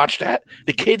 Nobody want to watch that.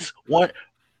 The kids want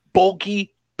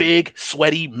bulky, big,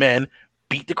 sweaty men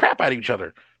beat the crap out of each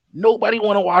other. Nobody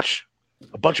want to watch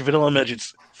a bunch of vanilla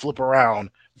midgets flip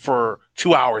around for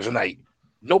 2 hours a night.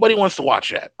 Nobody wants to watch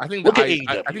that. I think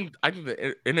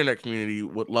the internet community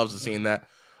loves seeing that,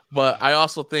 but I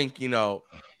also think I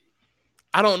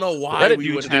don't know why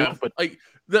we would have like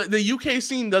the UK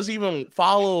scene doesn't even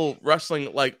follow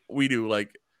wrestling like we do.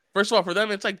 Like first of all, for them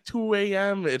it's like 2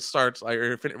 a.m. It starts like,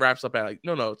 or if it wraps up at like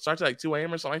it starts at like 2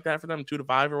 a.m. or something like that for them, 2 to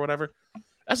 5 or whatever.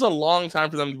 That's a long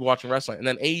time for them to be watching wrestling. And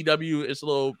then AEW is a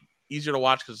little easier to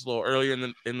watch because it's a little earlier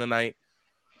in the night.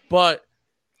 But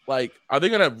like,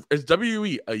 is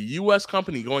WWE, a US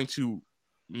company, going to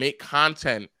make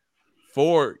content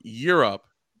for Europe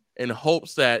in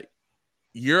hopes that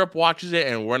Europe watches it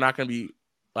and we're not going to be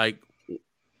like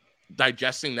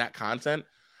digesting that content?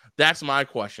 That's my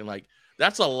question. Like,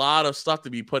 that's a lot of stuff to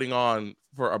be putting on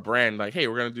for a brand. Like, hey,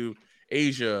 we're going to do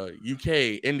Asia,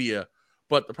 UK, India.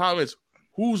 But the problem is,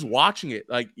 who's watching it?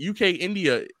 Like, UK,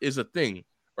 India is a thing.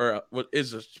 Or what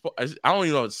is I don't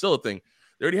even know if it's still a thing.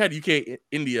 They already had UK,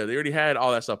 India. They already had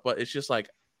all that stuff. But it's just like,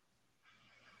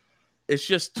 it's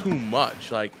just too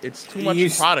much. Like, it's too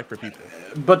much product for people.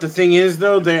 But the thing is,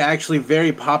 though, they're actually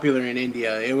very popular in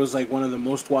India. It was like one of the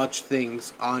most watched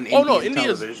things on Indian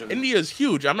television. India's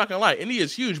huge. I'm not going to lie.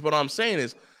 India's huge. But what I'm saying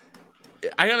is,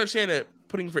 I understand it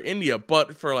putting for India,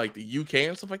 but for like the UK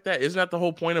and stuff like that, isn't that the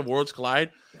whole point of Worlds Collide?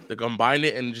 To combine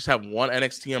it and just have one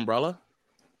NXT umbrella?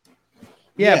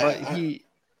 Yeah,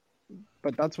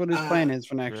 but that's what his plan is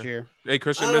for next year. Hey,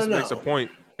 Christian makes a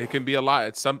point. It can be a lot.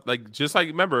 It's just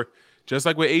like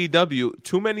with AEW,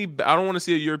 too many. I don't want to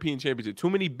see a European championship.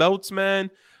 Too many belts, man.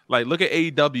 Like, look at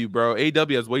AEW, bro.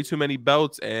 AEW has way too many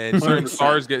belts, and certain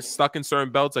stars get stuck in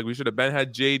certain belts. Like, we should have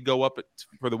had Jade go up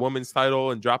for the women's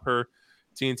title and drop her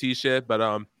TNT shit. But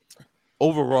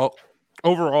overall,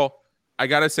 I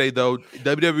gotta say though,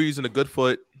 WWE's in a good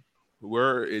foot.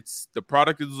 Where the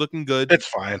product is looking good. It's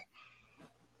fine.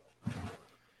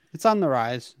 It's on the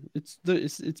rise. It's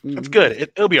good.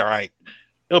 It'll be all right.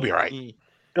 It'll be all right.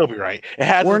 It'll be right. It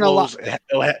has its lows.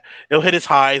 It'll hit its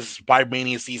highs by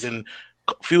Mania season.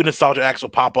 Few nostalgia acts will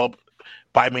pop up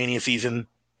by Mania season.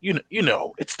 You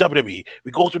know, it's WWE.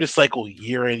 We go through this cycle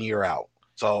year in, year out.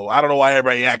 So I don't know why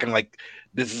everybody acting like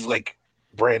this is like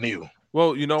brand new.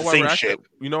 Well, you know why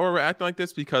we're acting like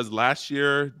this? Because last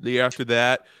year, the year after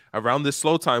that, around this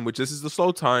slow time, which this is the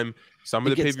slow time, some of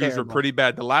the pay-per-views were pretty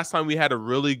bad. The last time we had a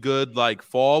really good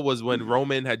fall was when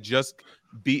Roman had just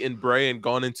beaten Bray and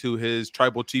gone into his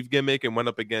tribal chief gimmick and went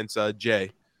up against Jay.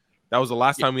 That was the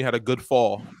last time we had a good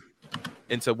fall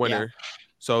into winter. Yeah.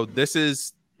 So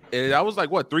that was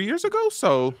like what, 3 years ago?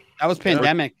 So that was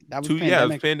pandemic. That was it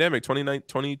was pandemic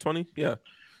 2020. Yeah.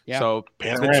 So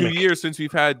it's been 2 years since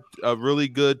we've had a really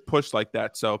good push like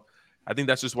that. So I think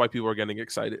that's just why people are getting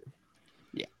excited.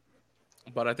 Yeah.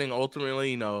 But I think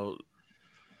ultimately,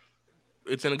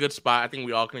 it's in a good spot. I think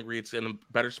we all can agree it's in a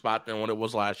better spot than what it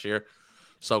was last year.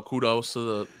 So kudos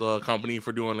to the company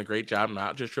for doing a great job,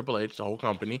 not just Triple H, the whole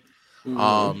company.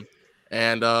 Mm-hmm.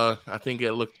 And I think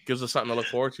it gives us something to look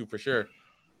forward to for sure.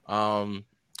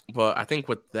 But I think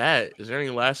with that, is there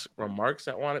any last remarks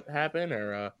that want to happen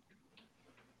or?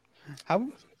 How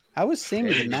was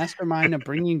Sammy the mastermind of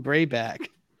bringing Bray back?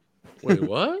 Wait,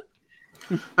 what?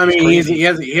 I mean, he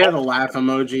has a laugh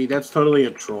emoji. That's totally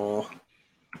a troll.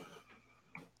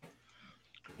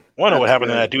 I wonder what happened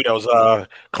to that dude that was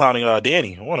clowning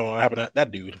Danny. I wonder what happened to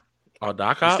that dude. Oh,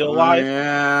 Doc Hop? Still alive?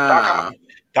 Yeah.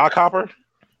 Doc Hopper?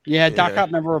 Yeah, Doc Hop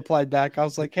never replied back. I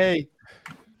was like, hey.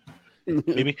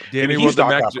 Maybe he's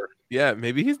Doc Hopper. Yeah,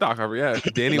 maybe he's Doc Hopper. Yeah,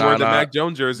 Danny wore the Mac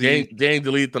Jones jersey. Danny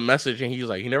deleted the message, and he was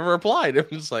like, he never replied. It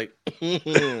was like,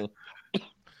 I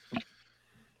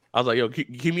was like, yo, keep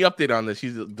me updated on this.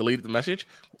 He's deleted the message.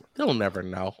 They'll never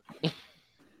know.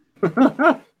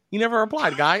 He never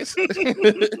replied, guys.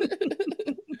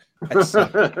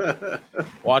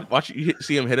 Watch you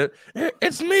see him hit it.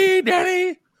 It's me,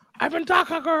 Danny. I've been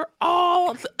talking her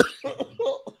all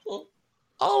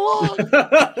along.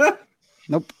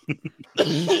 Nope.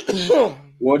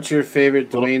 What's your favorite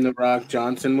Dwayne The Rock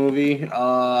Johnson movie? The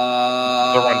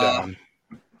Rundown.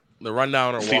 The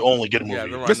Rundown. It's the only good movie.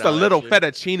 Yeah, Just a little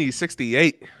fettuccine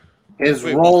 68. His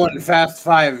role in Fast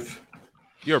 5.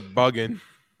 You're bugging.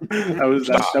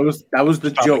 That was the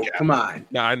joke. Come on.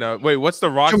 Yeah, I know. Wait, what's the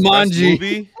Rock's best Jumanji.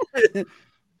 movie? The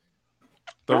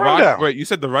Rock. Rundown. Wait, you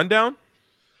said The Rundown?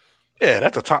 Yeah,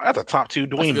 that's a top two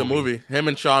That's a Dwayne good movie. Him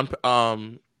and Sean.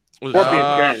 I'm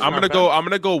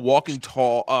gonna go Walking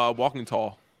Tall. Walking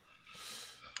Tall.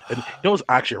 And you know what's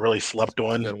actually a really slept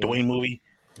on Dwayne movie?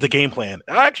 The Game Plan.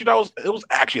 Actually, it was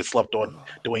actually a slept on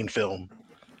Dwayne film.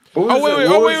 Wait,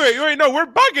 no, we're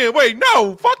bugging. Wait,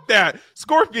 no, fuck that.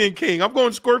 Scorpion King. I'm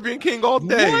going Scorpion King all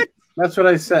day. What? That's what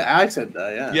I said. I said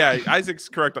that, yeah. Yeah, Isaac's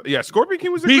correct. Yeah, Scorpion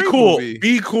King was a Be great cool. movie.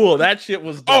 Be cool. That shit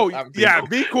was dope. Be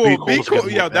cool. Be Cool.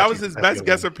 Yeah, that was his best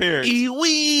guest appearance.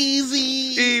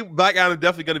 Weezy. Black Adam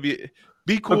definitely gonna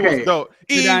be cool. Okay. No,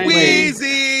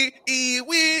 Weezy.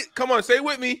 Come on, say it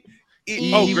with me.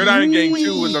 Gridiron Gang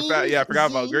 2 was a fat. Yeah, I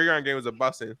forgot about Gridiron Gang was a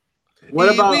bussin'.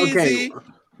 What about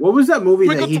what was that movie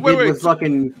that he did with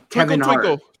fucking Kevin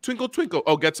Hart? Twinkle, twinkle.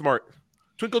 Oh, Get Smart.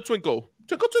 Twinkle, twinkle.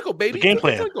 Twinkle, twinkle, baby. The Game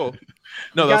Twinkle, Plan. twinkle.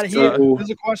 No, that's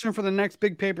There's a question for the next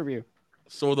big pay-per-view.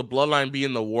 So will the Bloodline be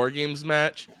in the War Games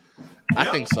match? I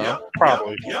think so.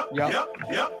 Probably. Yep.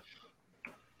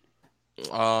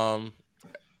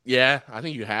 Yeah, I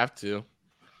think you have to.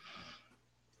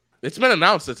 It's been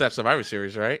announced it's at Survivor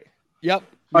Series, right? Yep.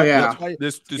 Oh yeah.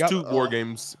 There's two War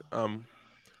Games.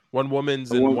 One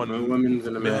women's and one women's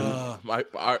and a men's.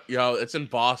 It's in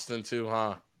Boston too,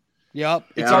 huh? Yep.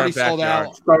 It's Yeah. already sold Backyard.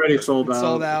 out. It's already sold out.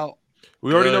 Sold out.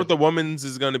 We already know Good. what the women's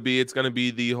is going to be. It's going to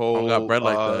be the whole got bread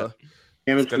like that.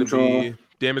 Damage It's going to control. be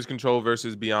Damage Control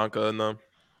versus Bianca and them.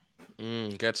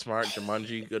 Get Smart,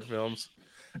 Jumanji, good films.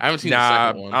 I haven't seen the Nah,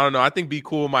 second one. I don't know. I think Be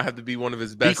Cool might have to be one of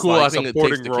his best Cool, I think it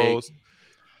takes supporting the cake. roles.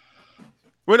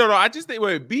 Wait, no. I just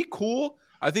think Be Cool.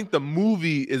 I think the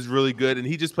movie is really good, and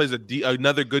he just plays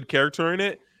another good character in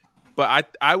it.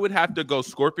 But I would have to go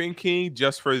Scorpion King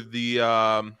just for the,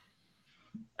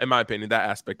 in my opinion, that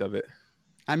aspect of it.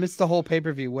 I missed the whole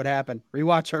pay-per-view. What happened?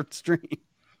 Rewatch our stream.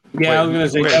 Yeah, I was gonna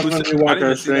say definitely I watch didn't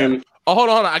our see that. stream. Oh, hold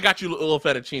on. I got you, little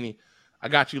fettuccine.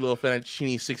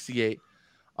 68.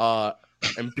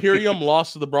 Imperium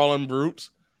lost to the Brawling Brutes.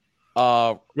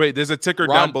 Wait, there's a ticker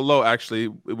down below. Actually,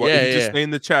 just stay in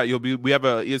the chat. We have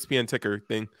a ESPN ticker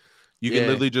thing. You can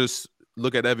literally just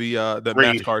look at every the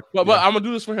match card. But I'm gonna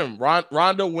do this for him.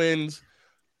 Ronda wins,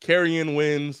 Karrion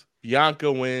wins,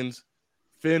 Bianca wins,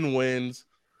 Finn wins,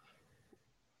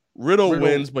 Riddle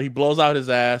wins, but he blows out his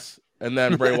ass, and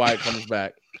then Bray Wyatt comes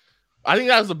back. I think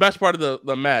that was the best part of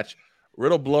the match.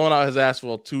 Riddle blowing out his ass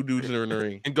while two dudes in the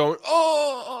ring and going,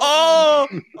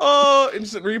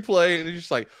 instant replay, and he's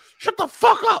just like, shut the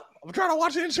fuck up! I'm trying to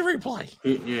watch an instant replay.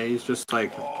 He's just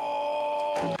like,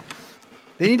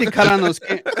 They need to cut on those.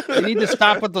 They need to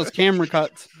stop with those camera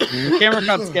cuts. Camera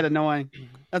cuts get annoying.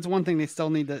 That's one thing they still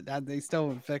need to. They still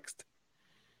haven't fixed.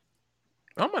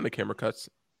 I don't mind the camera cuts.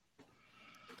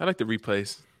 I like the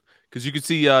replays because you can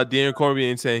see Daniel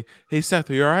Cormier saying, "Hey Seth,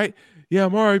 are you all right? Yeah,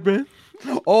 I'm all right, man."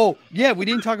 Oh yeah, we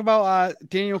didn't talk about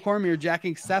Daniel Cormier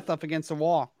jacking Seth up against the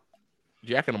wall.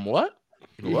 Jacking him what?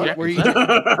 Where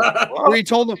he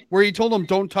told him,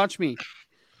 "Don't touch me."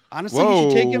 Honestly, you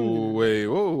should take him. Wait,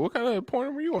 what kind of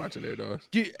porn were you watching there, dog?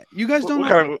 You guys don't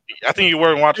know. I think you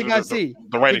weren't watching the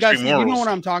right Extreme Rules. You know what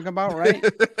I'm talking about, right?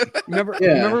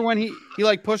 Remember when he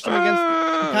like pushed him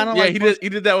against? He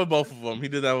did that with both of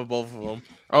them.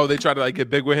 Oh, they tried to like get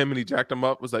big with him, and he jacked him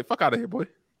up. Was like, "Fuck out of here, boy."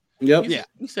 Yep.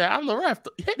 He said, "I'm the ref.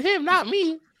 Hit him, not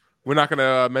me." We're not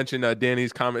gonna mention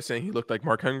Danny's comment saying he looked like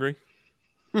Mark Henry.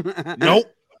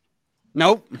 Nope.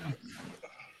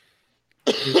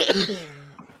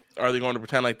 Are they going to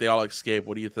pretend like they all escaped?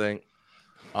 What do you think?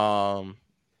 I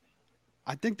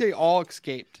think they all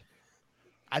escaped.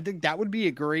 I think that would be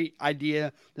a great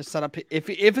idea to set up if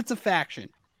it's a faction.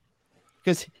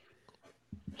 Because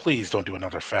please don't do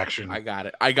another faction. I got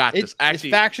it. I got this. Actually,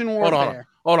 it's faction warfare.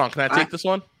 Hold on. Can I take this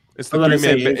one? It's the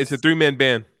 3-man. It's a 3-man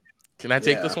band. Can I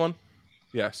take this one?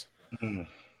 Yes. Mm-hmm.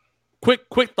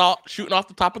 Quick thought. Shooting off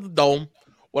the top of the dome.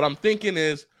 What I'm thinking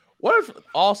is, what if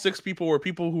all 6 people were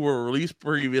people who were released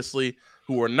previously,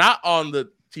 who were not on the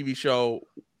TV show,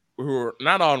 who were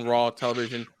not on Raw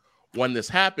television when this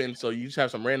happened? So you just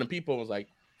have some random people who was like,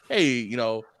 hey,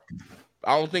 I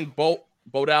don't think Bo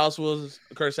Dallas was,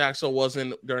 Curtis Axel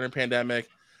wasn't during the pandemic.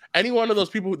 any one of those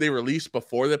people who they released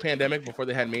before the pandemic, before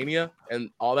they had Mania and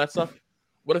all that stuff.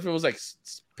 What if it was like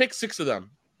pick 6 of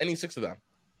them, any 6 of them,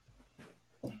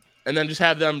 and then just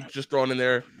have them just thrown in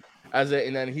there as it,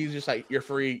 and then he's just like, you're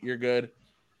free, you're good,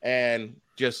 and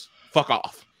just fuck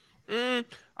off.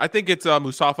 I think it's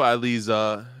Mustafa Ali's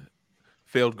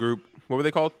failed group. What were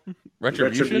they called?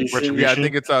 Retribution? Yeah, I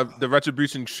think it's the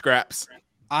Retribution scraps.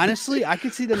 Honestly, I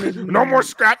could see them making No more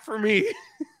scrap for me.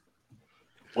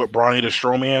 What, Brawny the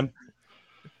Strowman?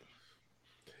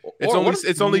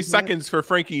 It's only seconds for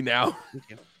Frankie now.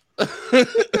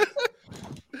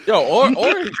 Yo,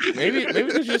 or maybe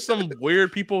there's just some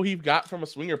weird people he got from a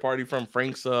swinger party from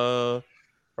Frank's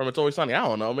from It's Always Sunny. I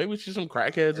don't know. Maybe it's just some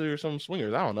crackheads or some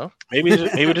swingers. I don't know. Maybe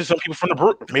there's some people from the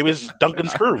brew. Maybe it's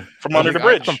Duncan's crew from under the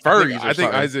bridge. Some furries. I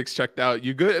think Isaac's checked out.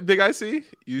 You good, Big IC?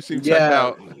 You seem checked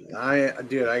out. I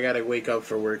gotta wake up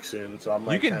for work soon, so I'm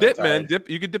like, you can dip, man. Dip.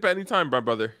 You can dip anytime, my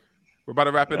brother. We're about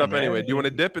to wrap it up anyway. Do you want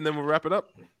to dip and then we'll wrap it up?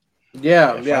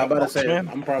 Yeah. I'm about to say,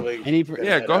 I'm probably.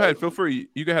 Go ahead. Feel free.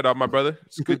 You go ahead, my brother.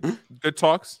 It's good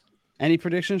talks. Any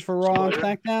predictions for Raw and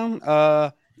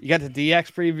SmackDown? You got the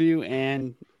DX preview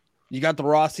and you got the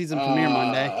Raw season premiere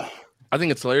Monday. I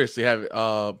think it's hilarious. They have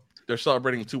they're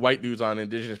celebrating 2 white dudes on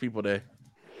Indigenous People Day.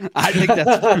 I think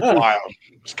that's wild.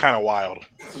 It's kind of wild.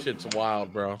 Shit's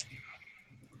wild, bro.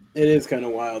 It is kind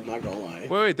of wild, not gonna lie.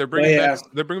 Wait, they're bringing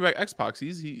back X-Pac.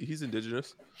 He's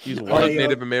indigenous. He's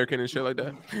Native American and shit like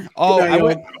that. Oh,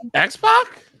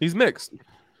 X-Pac? He's mixed.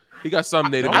 He got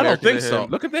some Native I American. don't think so.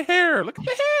 Look at the hair. Look at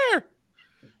the hair.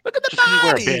 Look at the just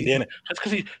body.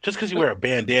 Just because you wear a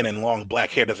bandana and long black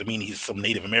hair doesn't mean he's some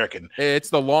Native American. It's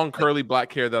the long curly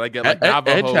black hair that I get like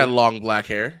Navajo. Edge had long black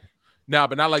hair. No,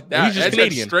 but not like that. He's just Edge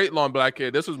Canadian. had straight long black hair.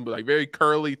 This was like very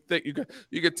curly, thick.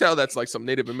 You could tell that's like some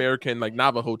Native American, like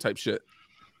Navajo type shit.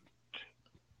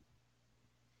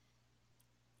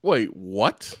 Wait,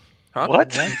 what? Huh?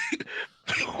 What?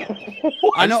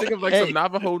 I think of like some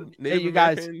Navajo Native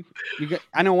American.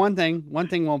 I know one thing. One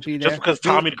thing won't be there. Just because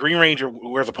Tommy the Green Ranger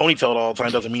wears a ponytail all the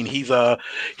time doesn't mean he's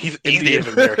Native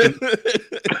American.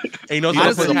 And he knows He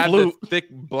doesn't have blue the thick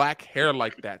black hair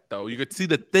like that though. You could see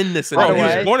the thinness in Bro, the he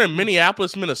hair. was born in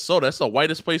Minneapolis, Minnesota. That's the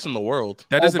whitest place in the world.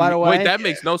 That doesn't by the way, that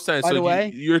makes no sense. by the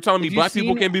way, you're telling me if black you've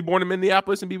people seen- can't be born in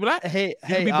Minneapolis and be black? Hey,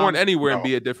 You can be born anywhere and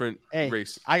be a different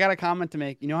race. I got a comment to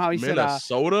make. You know how he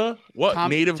Minnesota? What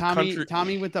native country?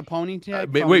 Tommy with the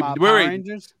ponytail. Wait, Power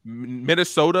Rangers?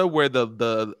 Minnesota, where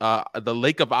the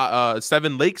lake of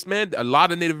 7 lakes, man. A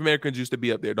lot of Native Americans used to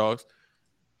be up there, dogs.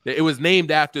 It was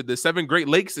named after the 7 Great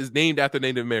Lakes. Is named after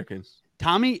Native Americans.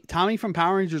 Tommy from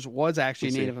Power Rangers was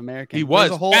actually Native American. He was.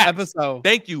 There's a whole episode.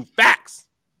 Thank you. Facts.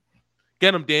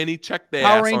 Get him, Danny. Check that.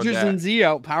 Power Rangers and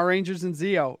Zeo. Power Rangers and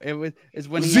Zeo. Is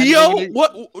when Zeo.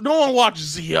 What? No one watched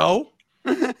Zeo.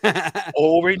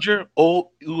 Old Ranger,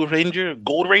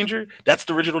 Gold Ranger. That's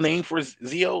the original name for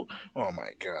Zeo. Oh my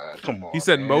god, come on. He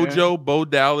said man. Mojo, Bo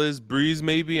Dallas, Breeze,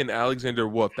 maybe, and Alexander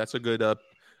Wolf. That's a good.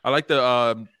 I like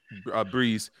the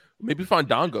Breeze. Maybe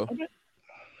Fandango.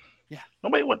 Yeah.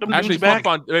 Nobody want them Actually, dudes back.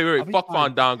 fuck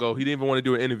Fandango. He didn't even want to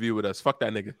do an interview with us. Fuck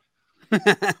that nigga.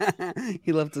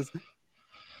 He left us.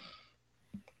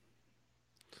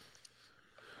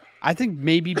 I think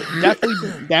maybe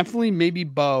definitely maybe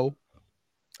Bo.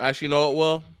 Actually, you know what?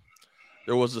 Well,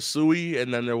 there was a Sui,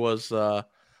 and then there was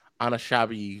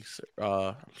Anashabi.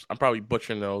 I'm probably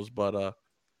butchering those, but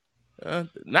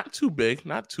not too big,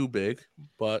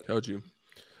 but Told you.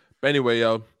 But anyway,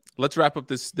 yo, let's wrap up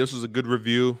this. This was a good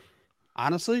review.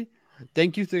 Honestly,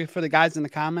 thank you for the guys in the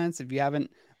comments. If you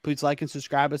haven't, please like and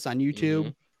subscribe us on YouTube. Mm-hmm.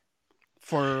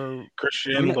 For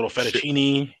Christian, little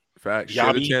fettuccine. Facts.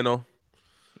 Share the channel.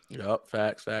 Yep,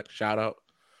 facts. Shout out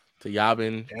to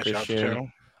Yabin, Yeah, shout out to Christian, channel.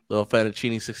 Little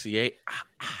Fettuccine 68.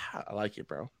 I like it,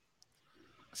 bro.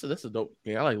 So that's a dope.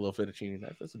 Yeah, I like Little Fettuccine.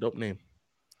 That's a dope name.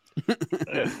 Yeah,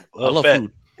 I little love fat,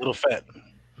 food. little fat.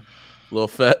 Little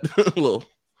fat, little.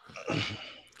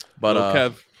 But Little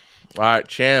Kev. all right,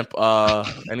 champ.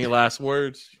 Any last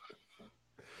words?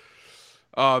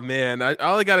 Oh man,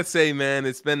 all I gotta say, man,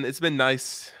 it's been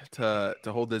nice to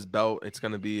hold this belt. It's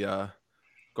gonna be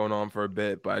going on for a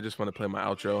bit, but I just want to play my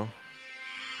outro.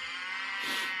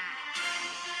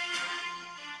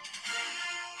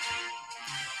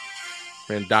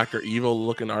 Man, Dr. Evil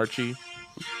looking Archie.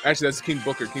 Actually, that's King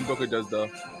Booker. King Booker does the.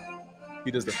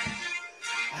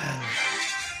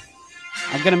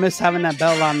 I'm gonna miss having that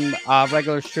belt on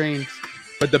regular streams.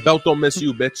 But the belt don't miss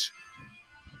you, bitch.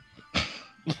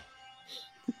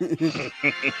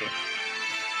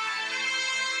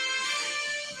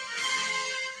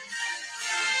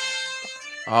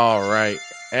 All right,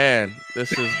 and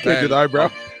this is Good eyebrow.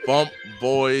 Bump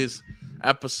Boys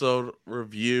episode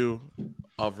review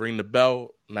of Ring the Bell,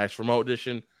 nice remote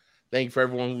edition. Thank you for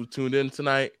everyone who tuned in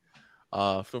tonight.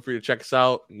 Feel free to check us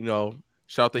out. You know,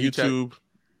 Shout out to YouTube,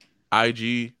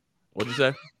 IG. What'd you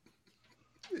say?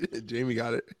 Jamie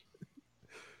got it.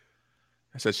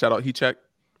 I said, shout out, he check.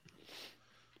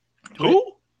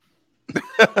 Who?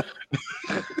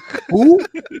 Who?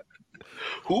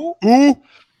 Who? Ooh.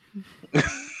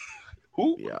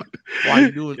 Who? Yeah. Why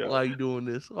you doing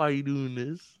this? Why you doing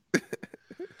this?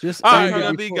 Just I'm end gonna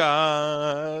it be before-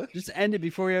 gone. Just end it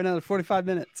before we have another 45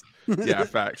 minutes. Yeah,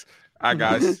 facts. All right,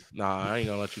 guys. Nah, I ain't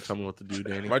gonna let you tell me what to do,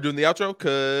 Danny. Am I doing the outro?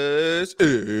 Cause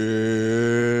it's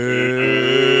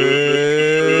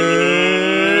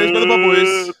Brother Bub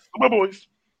Boys. My boys.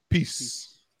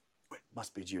 Peace.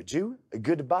 Must bid you adieu, a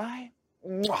goodbye,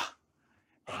 mwah,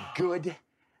 and good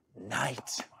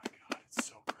night. Oh my God, it's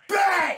so great. Bang!